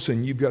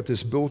person, you've got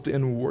this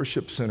built-in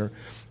worship center.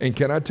 And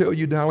can I tell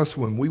you, Dallas,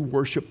 when we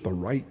worship the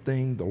right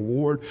thing, the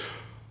Lord,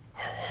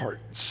 our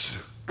hearts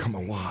come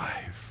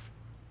alive.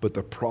 But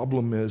the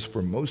problem is,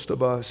 for most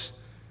of us,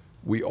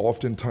 we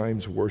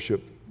oftentimes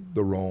worship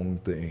the wrong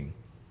thing.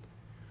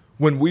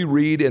 When we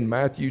read in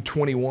Matthew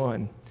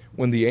 21,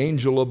 when the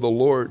angel of the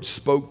Lord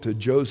spoke to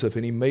Joseph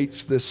and he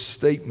makes this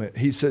statement,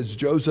 he says,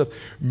 Joseph,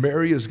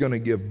 Mary is going to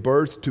give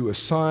birth to a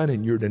son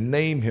and you're to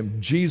name him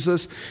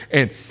Jesus,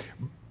 and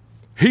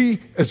he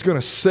is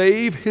going to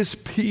save his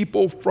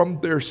people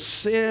from their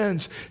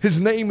sins. His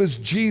name is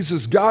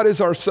Jesus. God is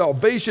our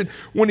salvation.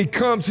 When he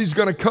comes, he's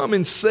going to come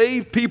and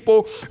save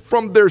people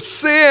from their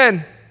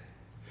sin.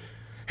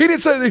 He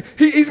didn't say that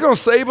he's going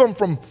to save them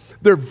from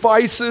their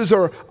vices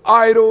or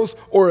idols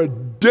or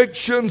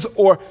addictions,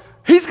 or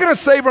he's going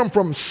to save them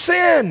from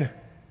sin.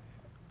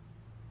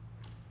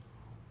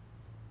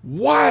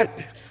 What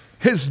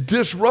has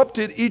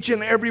disrupted each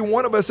and every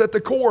one of us at the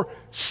core?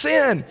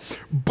 Sin.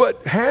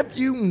 But have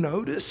you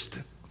noticed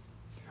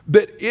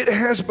that it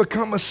has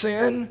become a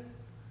sin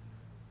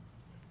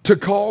to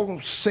call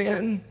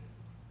sin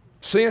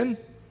sin?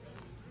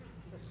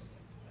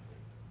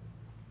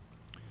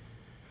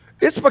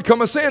 It's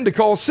become a sin to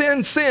call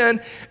sin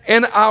sin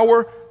in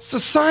our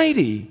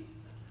society.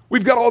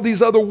 We've got all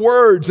these other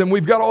words and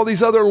we've got all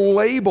these other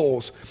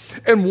labels.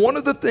 And one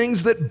of the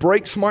things that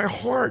breaks my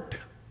heart,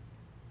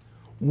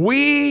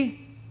 we've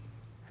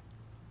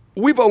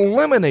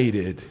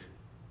eliminated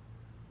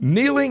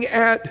kneeling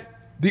at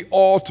the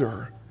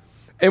altar,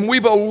 and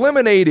we've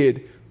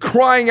eliminated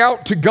crying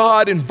out to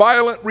God in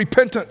violent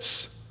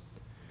repentance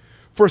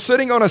for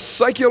sitting on a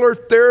secular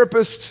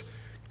therapist's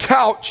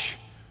couch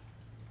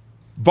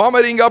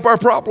vomiting up our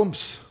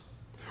problems.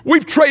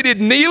 We've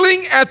traded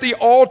kneeling at the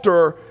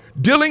altar,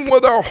 dealing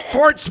with our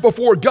hearts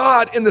before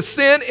God and the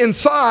sin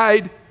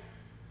inside,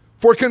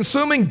 for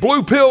consuming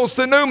blue pills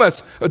to numb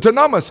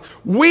us.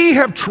 We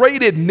have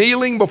traded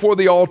kneeling before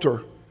the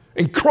altar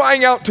and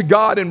crying out to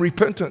God in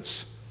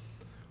repentance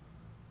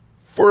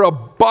for a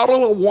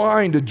bottle of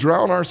wine to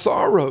drown our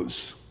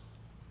sorrows.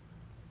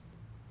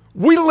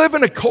 We live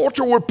in a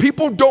culture where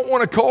people don't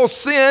want to call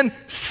sin,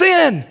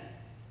 sin.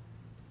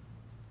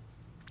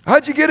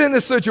 How'd you get in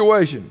this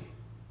situation?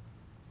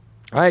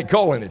 I ain't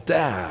calling it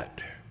that.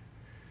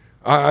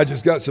 I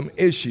just got some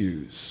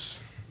issues.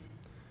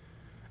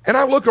 And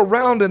I look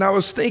around and I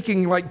was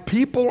thinking, like,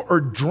 people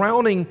are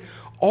drowning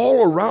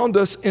all around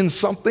us in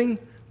something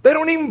they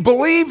don't even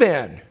believe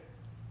in.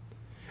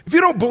 If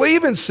you don't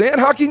believe in sin,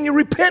 how can you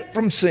repent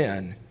from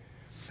sin?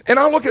 And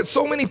I look at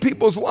so many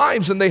people's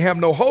lives and they have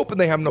no hope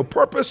and they have no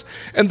purpose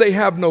and they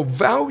have no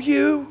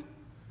value.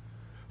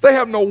 They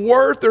have no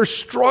worth. They're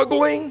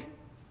struggling.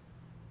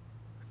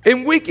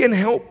 And we can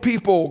help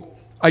people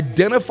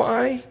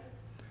identify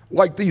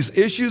like these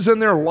issues in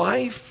their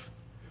life.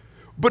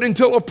 But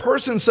until a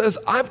person says,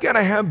 I've got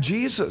to have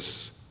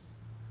Jesus.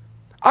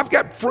 I've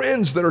got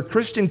friends that are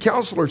Christian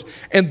counselors,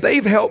 and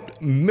they've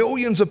helped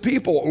millions of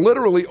people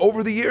literally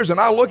over the years. And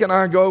I look and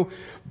I go,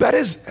 that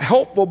is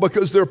helpful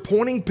because they're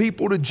pointing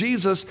people to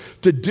Jesus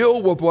to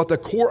deal with what the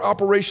core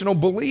operational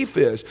belief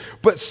is.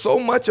 But so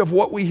much of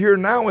what we hear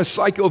now is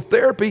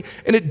psychotherapy,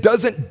 and it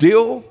doesn't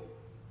deal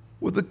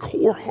with the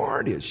core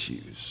heart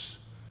issues.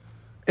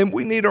 And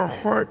we need our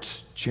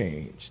hearts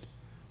changed.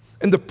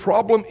 And the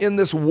problem in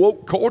this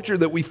woke culture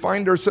that we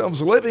find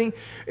ourselves living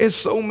is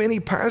so many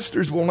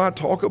pastors will not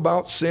talk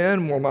about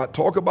sin, will not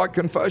talk about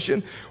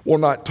confession, will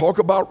not talk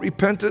about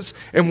repentance.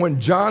 And when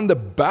John the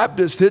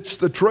Baptist hits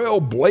the trail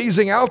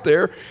blazing out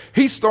there,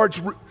 he starts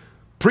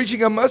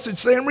preaching a message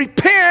saying,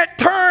 repent,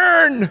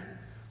 turn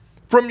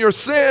from your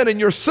sin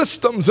and your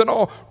systems and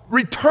all.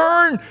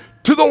 Return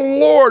to the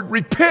Lord,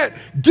 repent,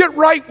 get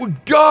right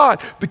with God.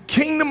 The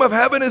kingdom of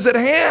heaven is at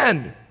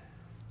hand.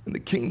 And the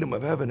kingdom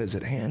of heaven is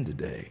at hand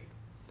today.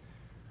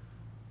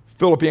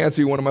 Philip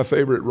Yancey, one of my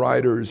favorite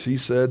writers, he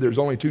said there's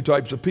only two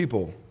types of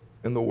people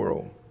in the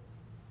world.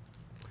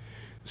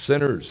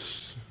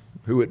 Sinners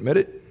who admit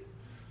it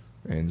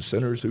and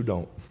sinners who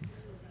don't.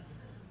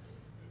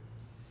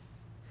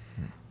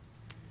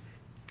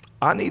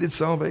 I needed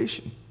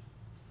salvation.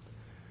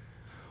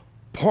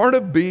 Part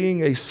of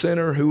being a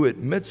sinner who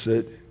admits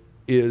it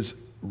is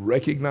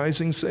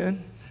recognizing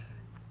sin.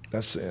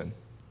 That's sin.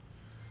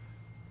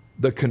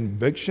 The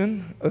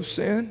conviction of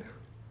sin,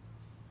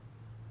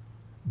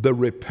 the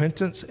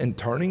repentance and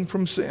turning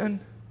from sin,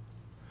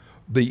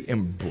 the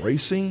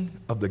embracing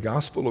of the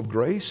gospel of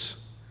grace,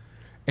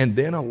 and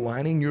then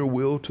aligning your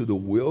will to the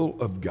will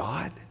of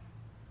God.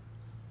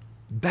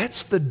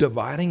 That's the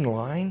dividing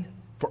line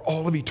for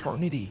all of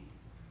eternity.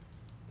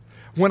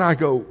 When I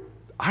go,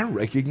 I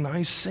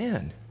recognize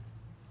sin.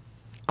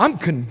 I'm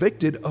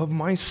convicted of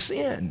my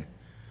sin.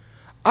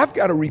 I've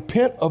got to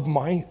repent of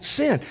my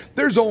sin.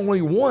 There's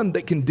only one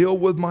that can deal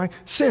with my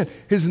sin.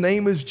 His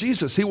name is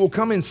Jesus. He will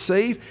come and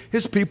save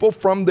his people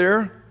from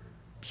their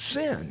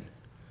sin.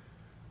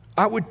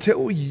 I would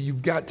tell you,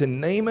 you've got to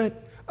name it,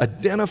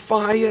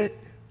 identify it.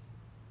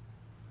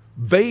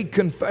 Vague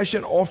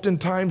confession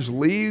oftentimes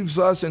leaves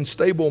us in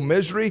stable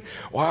misery.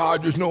 Well, I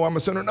just know I'm a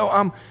sinner. No,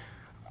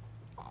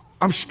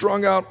 I'm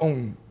strung out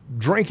on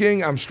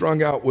drinking, I'm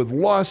strung out with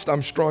lust,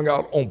 I'm strung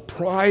out on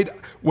pride.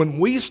 When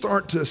we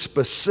start to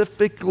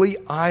specifically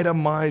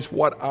itemize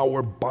what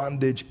our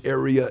bondage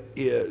area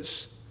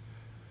is,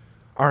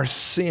 our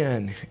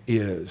sin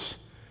is,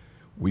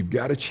 we've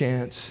got a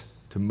chance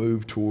to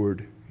move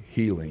toward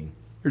healing.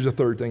 Here's a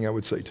third thing I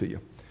would say to you.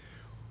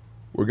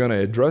 We're going to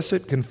address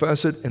it,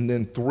 confess it, and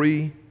then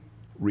 3,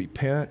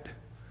 repent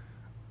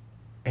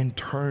and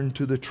turn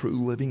to the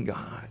true living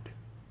God.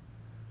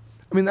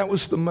 I mean, that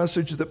was the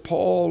message that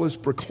Paul is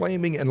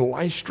proclaiming in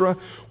Lystra,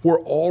 where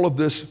all of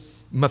this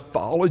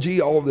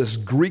mythology, all of this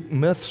Greek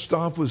myth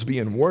stuff was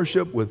being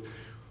worshipped with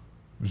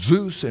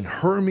Zeus and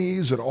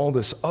Hermes and all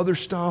this other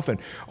stuff. And,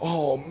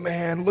 oh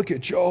man, look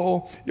at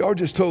y'all. Y'all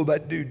just told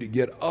that dude to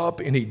get up,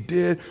 and he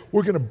did.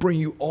 We're going to bring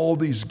you all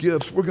these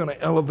gifts. We're going to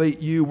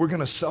elevate you. We're going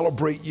to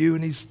celebrate you.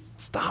 And he's,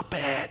 stop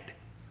it.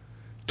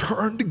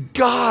 Turn to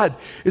God.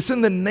 It's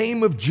in the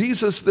name of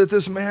Jesus that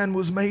this man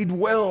was made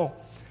well.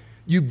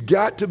 You've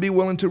got to be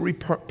willing to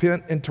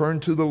repent and turn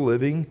to the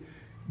living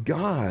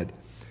God.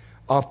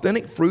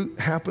 Authentic fruit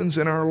happens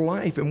in our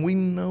life, and we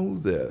know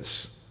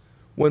this.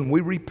 When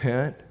we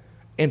repent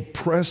and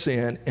press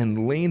in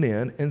and lean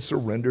in and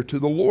surrender to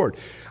the Lord.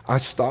 I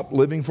stopped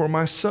living for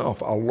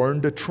myself. I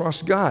learned to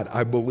trust God.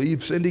 I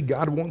believe, Cindy,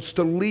 God wants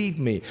to lead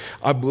me.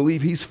 I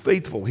believe He's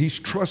faithful. He's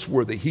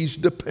trustworthy. He's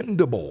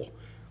dependable.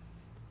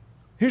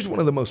 Here's one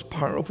of the most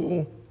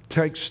powerful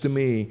texts to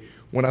me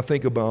when I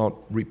think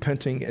about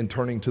repenting and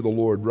turning to the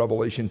Lord,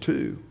 Revelation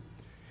 2.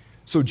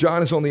 So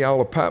John is on the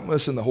Isle of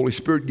Patmos, and the Holy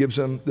Spirit gives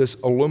him this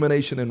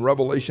illumination and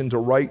revelation to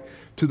write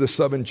to the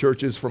 7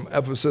 churches from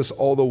Ephesus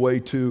all the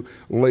way to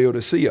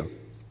Laodicea.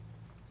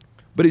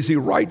 But as he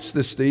writes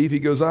this, Steve, he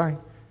goes, I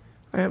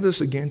have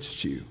this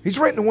against you. He's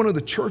writing to one of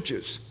the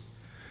churches.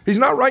 He's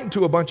not writing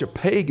to a bunch of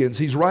pagans.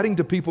 He's writing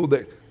to people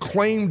that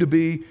claim to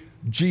be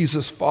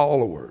Jesus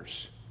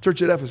followers.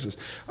 Church at Ephesus,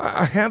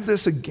 I have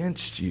this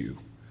against you.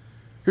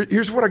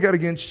 Here's what I got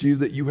against you,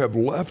 that you have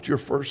left your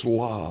first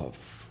love.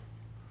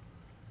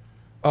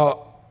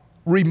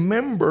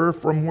 Remember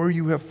from where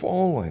you have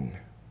fallen.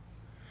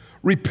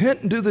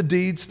 Repent and do the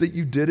deeds that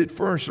you did at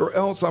first, or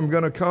else I'm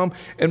going to come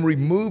and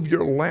remove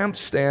your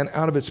lampstand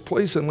out of its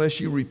place unless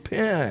you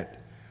repent.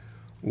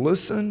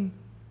 Listen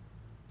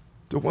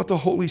to what the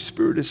Holy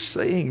Spirit is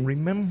saying.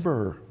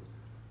 Remember.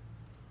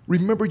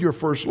 Remember your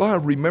first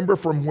love. Remember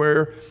from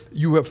where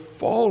you have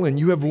fallen.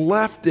 You have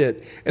left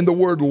it. And the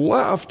word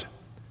left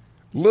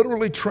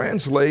literally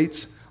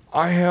translates,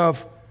 I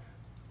have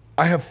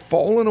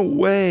fallen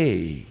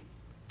away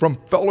from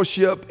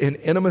fellowship and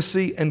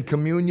intimacy and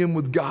communion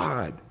with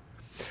God.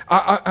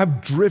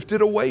 I've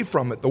drifted away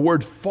from it. The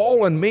word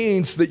fallen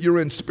means that you're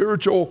in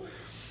spiritual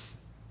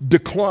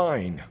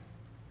decline.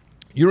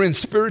 You're in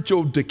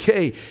spiritual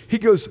decay. He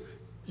goes,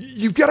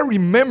 you've got to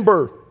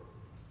remember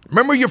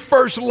your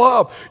first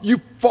love.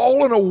 You've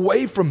fallen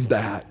away from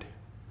that.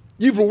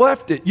 You've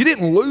left it. You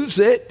didn't lose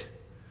it.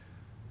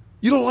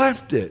 You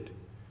left it.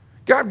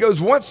 God goes,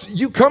 once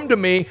you come to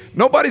me,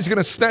 nobody's going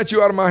to snatch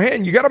you out of my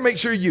hand. You got to make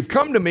sure you've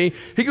come to me.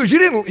 He goes, you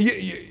didn't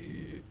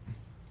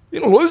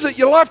lose it,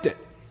 you left it.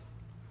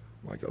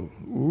 Like,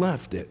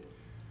 left it.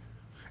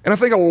 And I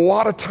think a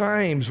lot of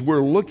times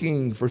we're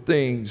looking for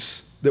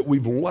things that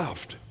we've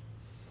left.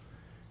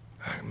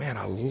 Man,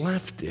 I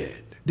left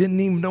it.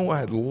 Didn't even know I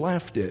had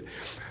left it.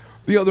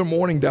 The other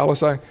morning,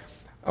 Dallas, I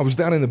was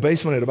down in the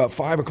basement at about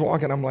 5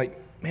 o'clock, and I'm like,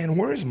 man,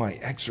 where's my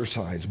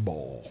exercise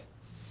ball?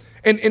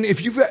 And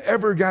if you've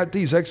ever got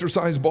these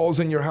exercise balls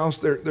in your house,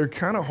 they're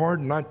kind of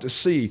hard not to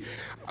see.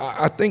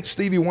 I think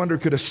Stevie Wonder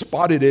could have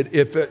spotted it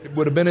if it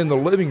would have been in the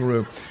living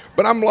room.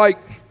 But I'm like,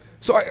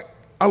 so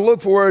I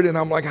look for it, and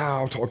I'm like,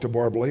 I'll talk to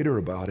Barb later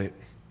about it.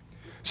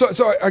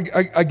 So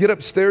I get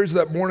upstairs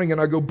that morning, and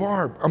I go,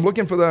 Barb, I'm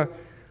looking for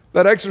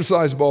that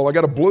exercise ball. I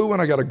got a blue one,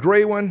 I got a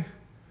gray one.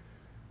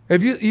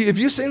 Have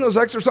you seen those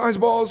exercise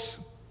balls?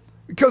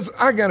 Because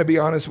I got to be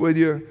honest with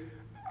you,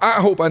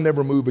 I hope I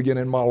never move again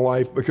in my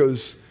life,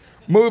 because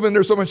moving,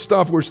 there's so much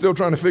stuff we're still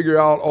trying to figure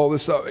out, all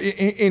this stuff.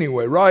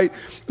 Anyway, right?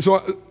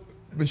 So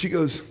when she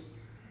goes,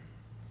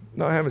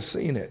 no, I haven't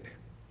seen it.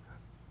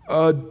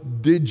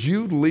 Did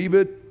you leave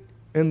it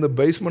in the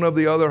basement of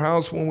the other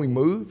house when we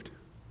moved?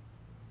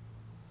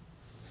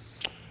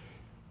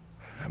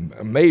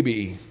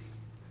 Maybe.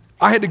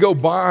 I had to go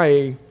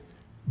by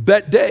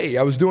that day.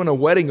 I was doing a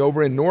wedding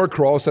over in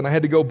Norcross, and I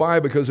had to go by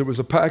because there was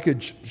a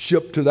package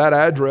shipped to that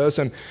address,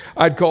 and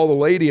I'd call the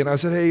lady, and I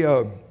said,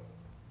 hey,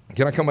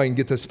 can I come by and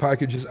get this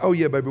package? She said, oh,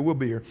 yeah, baby, we'll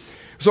be here.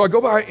 So I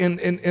go by and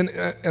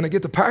I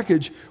get the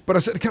package, but I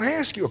said, can I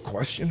ask you a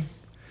question?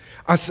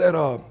 I said,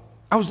 I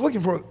was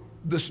looking for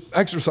this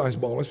exercise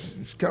ball.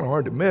 It's kind of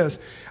hard to miss.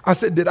 I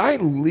said, did I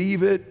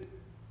leave it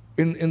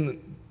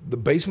in the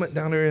basement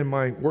down there in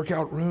my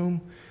workout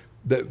room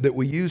that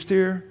we used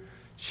here?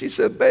 She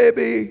said,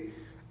 baby,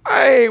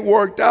 I ain't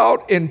worked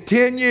out in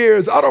 10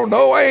 years. I don't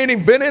know. I ain't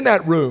even been in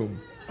that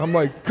room. I'm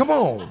like, come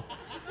on.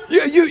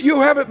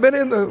 You haven't been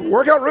in the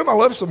workout room? I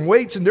left some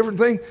weights and different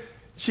things.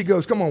 She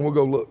goes, come on, we'll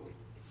go look.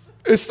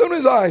 As soon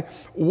as I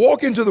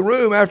walk into the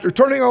room after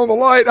turning on the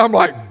light, I'm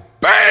like,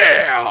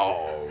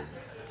 bam!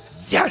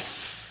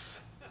 Yes!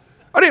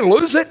 I didn't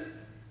lose it.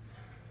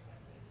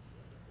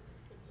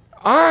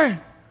 I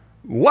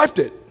left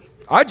it.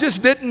 I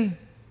just didn't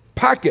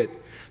pack it.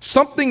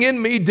 Something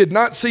in me did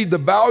not see the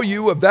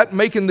value of that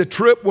making the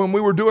trip when we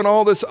were doing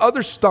all this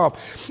other stuff.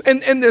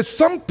 And there's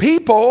some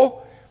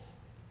people,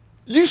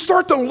 you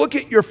start to look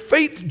at your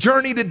faith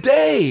journey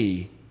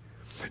today.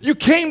 You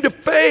came to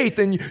faith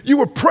and you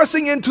were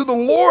pressing into the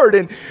Lord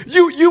and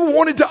you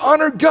wanted to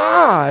honor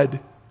God.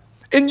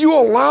 And you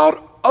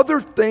allowed other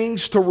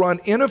things to run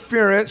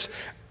interference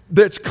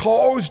that's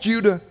caused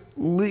you to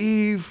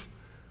leave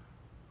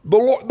the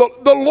Lord.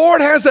 The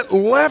Lord hasn't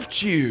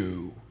left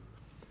you.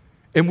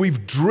 And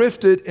we've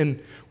drifted and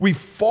we've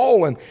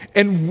fallen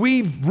and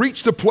we've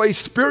reached a place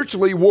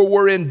spiritually where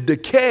we're in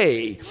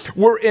decay.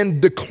 We're in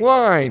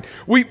decline.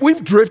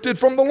 We've drifted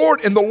from the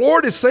Lord. And the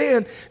Lord is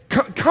saying,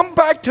 come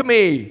back to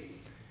me.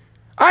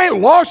 I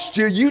ain't lost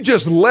you. You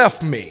just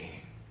left me.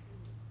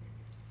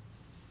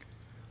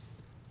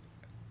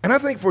 And I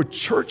think for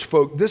church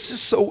folk, this is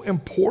so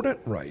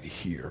important right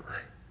here.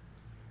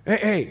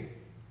 Hey,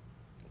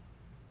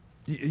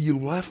 you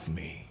left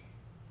me.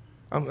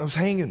 I was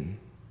hanging.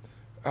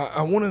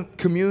 I want to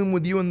commune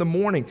with you in the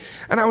morning.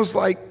 And I was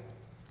like,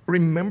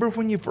 remember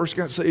when you first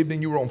got saved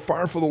and you were on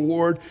fire for the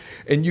Lord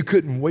and you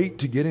couldn't wait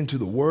to get into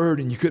the Word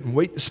and you couldn't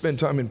wait to spend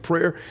time in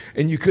prayer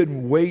and you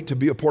couldn't wait to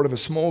be a part of a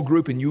small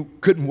group and you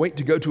couldn't wait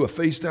to go to a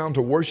face down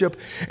to worship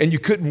and you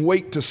couldn't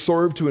wait to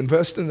serve, to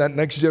invest in that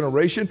next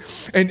generation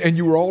and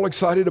you were all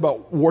excited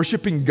about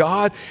worshiping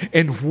God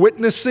and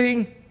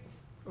witnessing.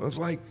 I was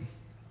like,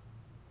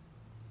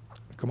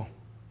 come on,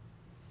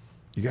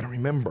 you got to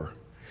remember.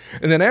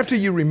 And then after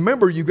you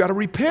remember, you got to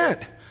repent.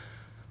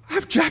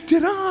 I've jacked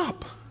it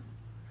up.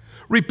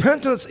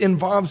 Repentance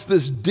involves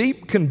this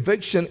deep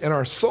conviction in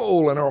our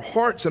soul and our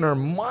hearts and our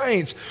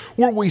minds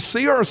where we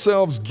see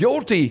ourselves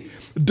guilty,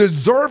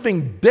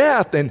 deserving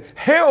death and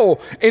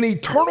hell and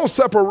eternal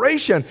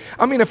separation.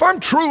 I mean, if I'm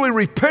truly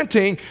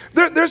repenting,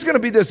 there's going to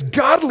be this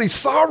godly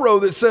sorrow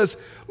that says,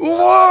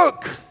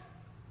 look,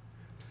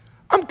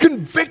 I'm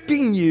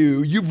convicting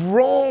you. You've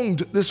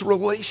wronged this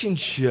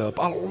relationship.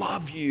 I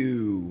love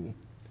you.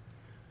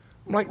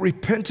 Like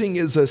repenting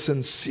is a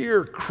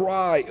sincere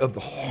cry of the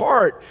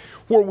heart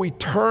where we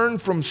turn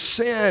from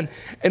sin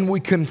and we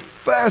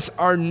confess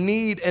our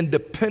need and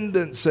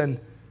dependence and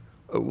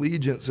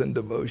allegiance and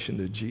devotion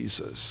to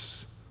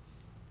Jesus.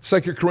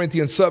 2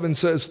 Corinthians 7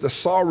 says the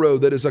sorrow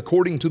that is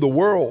according to the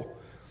world,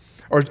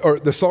 or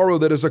the sorrow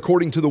that is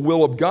according to the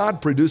will of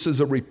God produces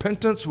a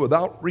repentance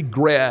without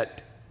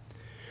regret.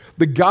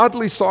 The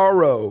godly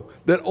sorrow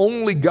that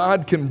only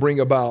God can bring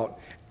about,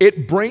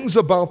 it brings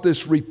about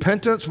this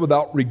repentance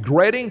without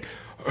regretting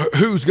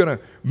who's going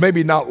to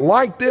maybe not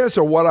like this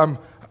or what I'm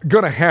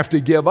going to have to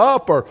give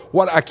up or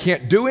what I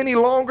can't do any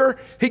longer.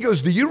 He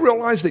goes, do you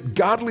realize that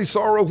godly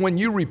sorrow, when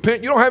you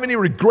repent, you don't have any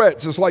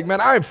regrets? It's like, man,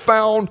 I have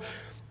found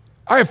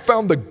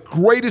the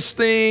greatest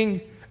thing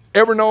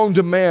ever known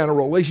to man, a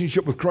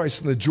relationship with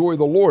Christ and the joy of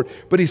the Lord.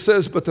 But he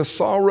says, but the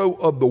sorrow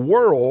of the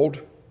world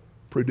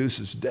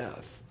produces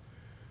death.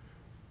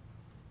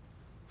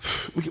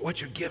 Look at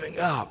what you're giving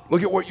up.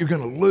 Look at what you're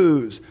going to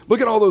lose.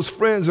 Look at all those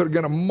friends that are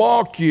going to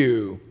mock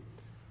you.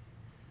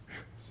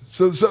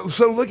 So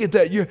look at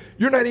that. You're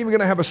not even going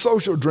to have a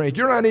social drink.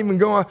 You're not even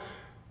going to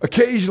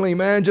occasionally,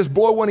 man, just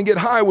blow one and get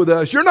high with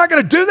us. You're not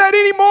going to do that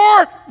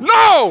anymore?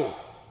 No.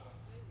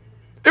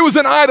 It was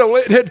an idol.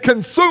 It had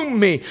consumed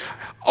me.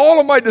 All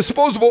of my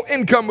disposable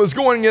income was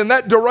going in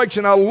that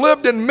direction. I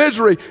lived in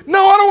misery.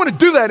 No, I don't want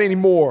to do that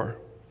anymore.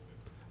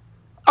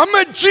 I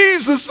met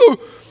Jesus, the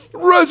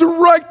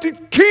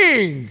resurrected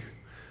King.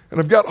 And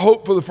I've got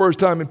hope for the first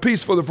time, and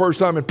peace for the first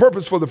time, and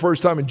purpose for the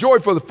first time, and joy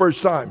for the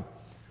first time.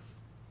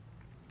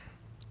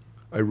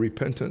 A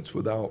repentance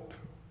without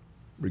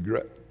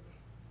regret.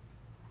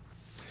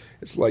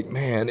 It's like,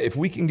 man, if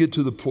we can get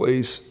to the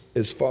place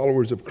as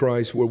followers of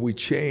Christ where we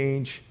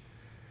change,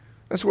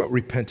 that's what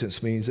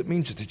repentance means. It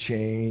means to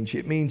change.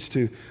 It means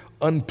to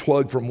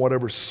unplug from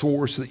whatever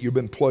source that you've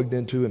been plugged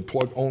into and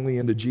plug only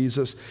into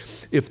Jesus.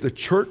 If the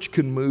church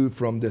can move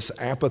from this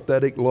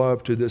apathetic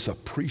love to this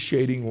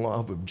appreciating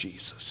love of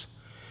Jesus,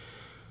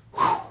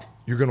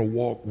 you're going to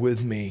walk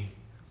with me.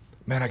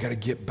 Man, I got to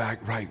get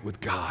back right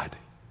with God.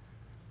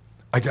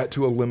 I got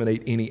to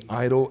eliminate any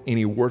idol,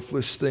 any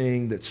worthless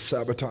thing that's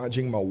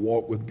sabotaging my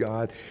walk with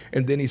God.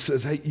 And then he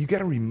says, hey, you got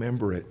to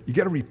remember it. You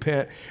got to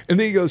repent. And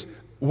then he goes,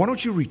 why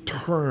don't you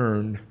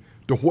return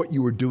to what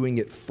you were doing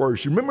at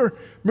first? You remember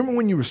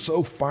when you were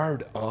so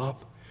fired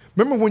up?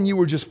 Remember when you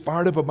were just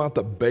fired up about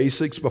the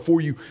basics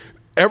before you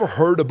ever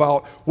heard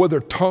about whether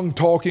tongue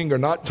talking or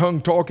not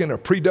tongue talking, or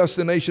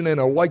predestination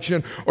and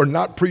election or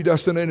not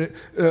predestination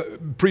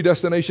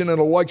and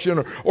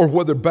election, or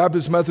whether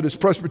Baptist,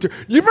 Methodist,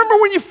 Presbyterian? You remember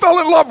when you fell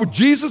in love with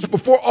Jesus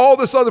before all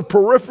this other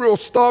peripheral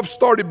stuff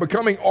started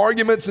becoming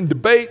arguments and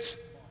debates?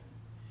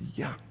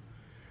 Yeah.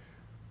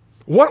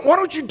 Why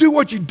don't you do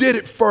what you did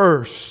at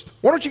first?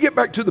 Why don't you get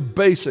back to the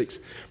basics?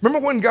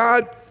 Remember when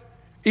God,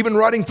 even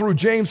writing through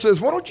James,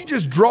 says, why don't you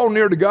just draw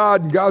near to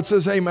God? And God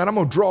says, hey man, I'm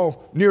going to draw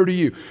near to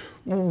you.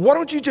 Why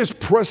don't you just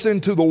press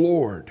into the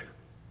Lord?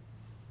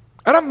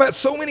 And I've met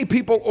so many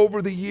people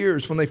over the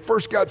years, when they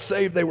first got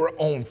saved, they were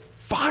on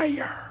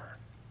fire.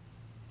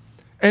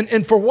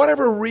 And for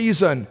whatever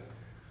reason,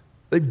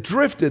 they've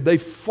drifted,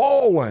 they've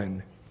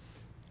fallen.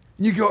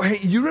 You go, hey,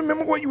 you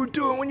remember what you were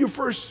doing when you were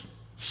first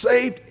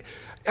saved?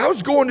 I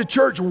was going to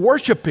church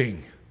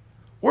worshiping.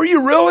 Were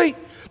you really?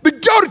 Then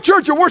go to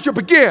church and worship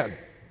again.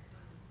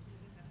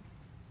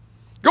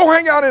 Go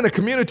hang out in a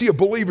community of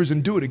believers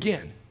and do it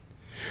again.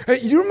 Hey,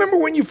 you remember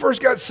when you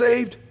first got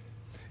saved?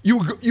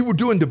 You were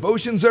doing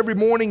devotions every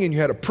morning and you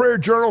had a prayer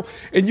journal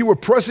and you were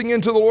pressing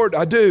into the Lord.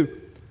 I do.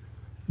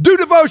 Do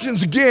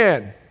devotions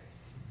again.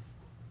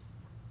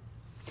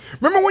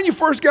 Remember when you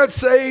first got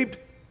saved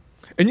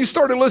and you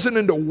started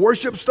listening to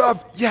worship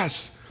stuff?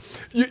 Yes.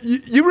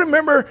 You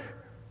remember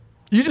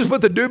you just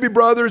put the Doobie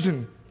Brothers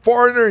and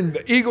Foreigner and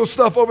the Eagle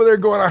stuff over there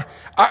going,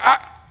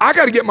 I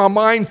got to get my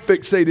mind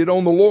fixated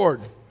on the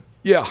Lord.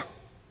 Yeah.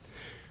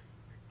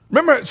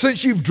 Remember,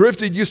 since you've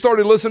drifted, you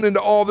started listening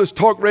to all this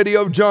talk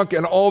radio junk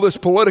and all this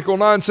political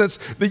nonsense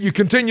that you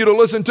continue to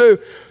listen to.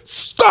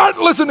 Start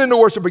listening to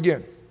worship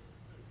again.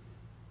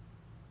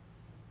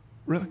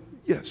 Really?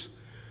 Yes.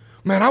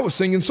 Man, I was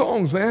singing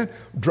songs, man.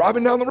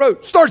 Driving down the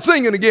road. Start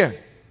singing again.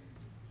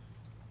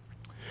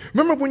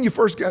 Remember when you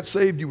first got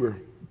saved, you were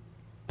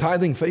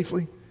tithing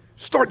faithfully?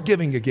 Start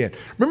giving again.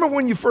 Remember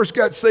when you first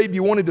got saved,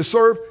 you wanted to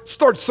serve?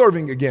 Start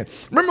serving again.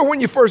 Remember when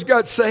you first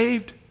got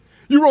saved,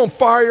 you were on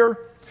fire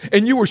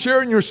and you were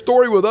sharing your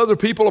story with other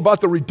people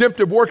about the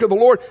redemptive work of the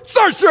Lord?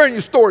 Start sharing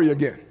your story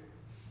again.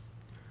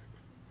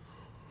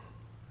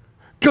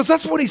 Because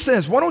that's what he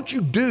says. Why don't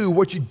you do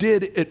what you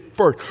did at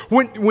first?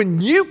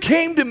 When you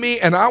came to me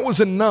and I was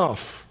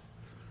enough,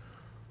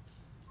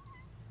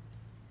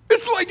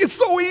 it's like it's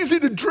so easy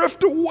to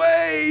drift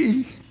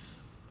away.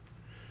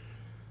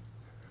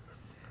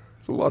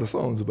 There's a lot of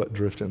songs about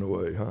drifting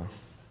away, huh?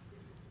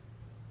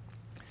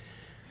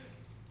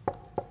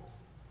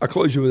 I'll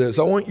close you with this.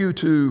 I want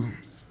to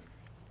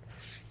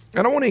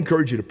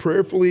encourage you to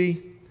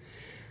prayerfully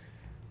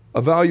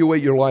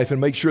evaluate your life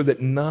and make sure that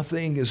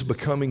nothing is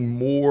becoming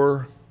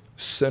more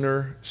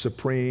center,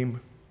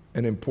 supreme,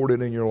 and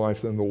important in your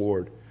life than the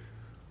Lord.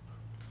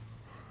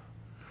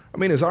 I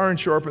mean, as iron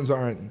sharpens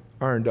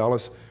iron,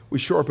 Dallas, we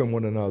sharpen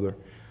one another.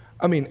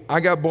 I mean, I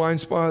got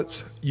blind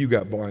spots, you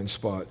got blind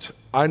spots.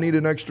 I need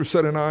an extra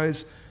set of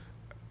eyes,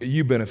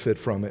 you benefit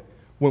from it.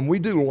 When we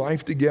do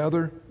life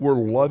together, we're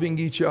loving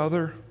each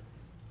other.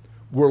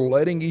 We're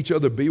letting each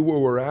other be where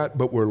we're at,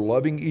 but we're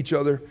loving each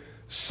other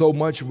so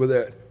much with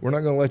that. We're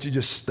not going to let you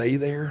just stay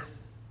there.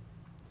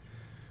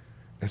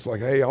 It's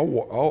like, hey, I'll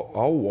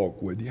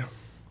walk with you.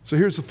 So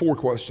here's the 4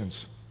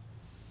 questions.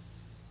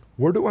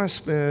 Where do I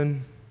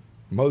spend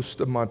most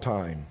of my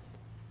time?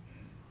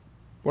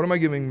 What am I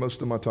giving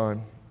most of my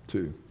time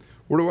to?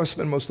 Where do I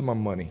spend most of my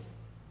money?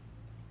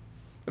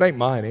 It ain't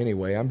mine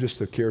anyway. I'm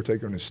just a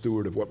caretaker and a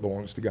steward of what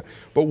belongs to God.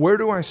 But where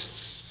do I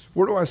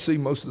see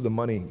most of the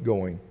money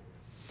going?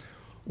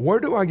 Where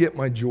do I get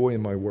my joy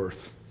and my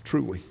worth,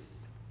 truly?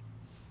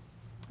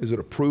 Is it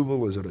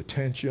approval? Is it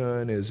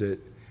attention?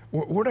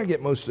 Where do I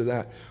get most of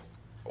that?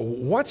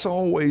 What's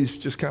always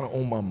just kind of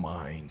on my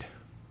mind?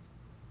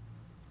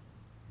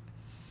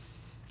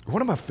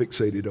 What am I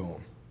fixated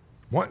on?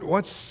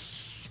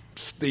 What's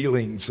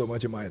stealing so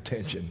much of my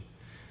attention?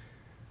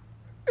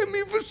 I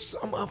mean, for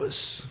some of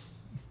us,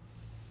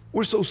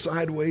 we're so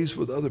sideways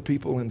with other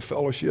people in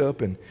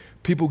fellowship, and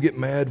people get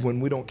mad when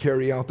we don't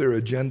carry out their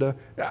agenda.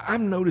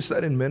 I've noticed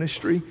that in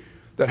ministry,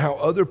 that how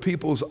other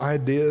people's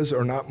ideas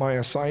are not my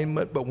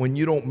assignment, but when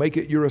you don't make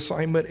it your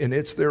assignment and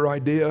it's their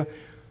idea,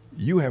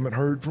 you haven't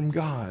heard from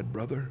God,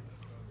 brother.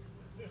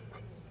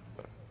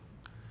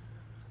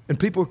 And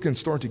people can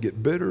start to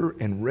get bitter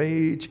and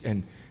rage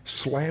and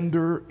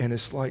slander, and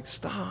it's like,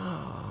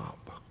 stop.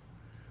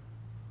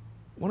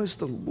 What does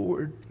the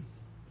Lord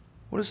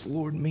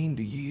mean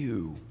to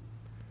you?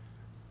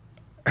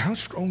 How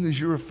strong is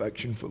your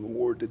affection for the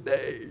Lord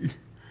today?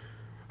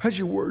 How's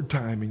your word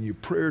time and your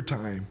prayer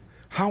time?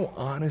 How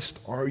honest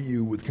are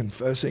you with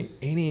confessing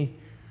any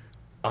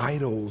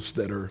idols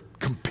that are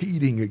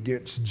competing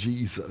against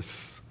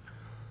Jesus?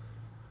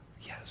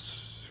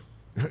 Yes.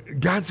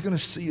 God's going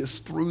to see us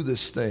through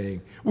this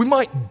thing. We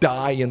might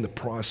die in the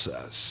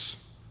process.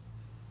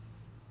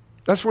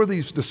 That's where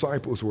these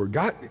disciples were.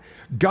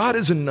 God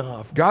is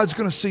enough. God's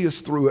going to see us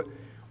through it.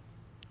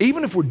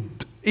 Even if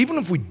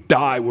we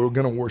die, we're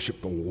going to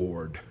worship the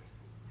Lord.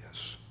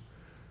 Yes.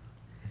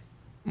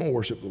 I'm going to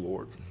worship the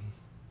Lord.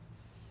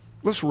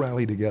 Let's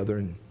rally together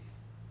and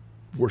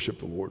worship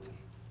the Lord.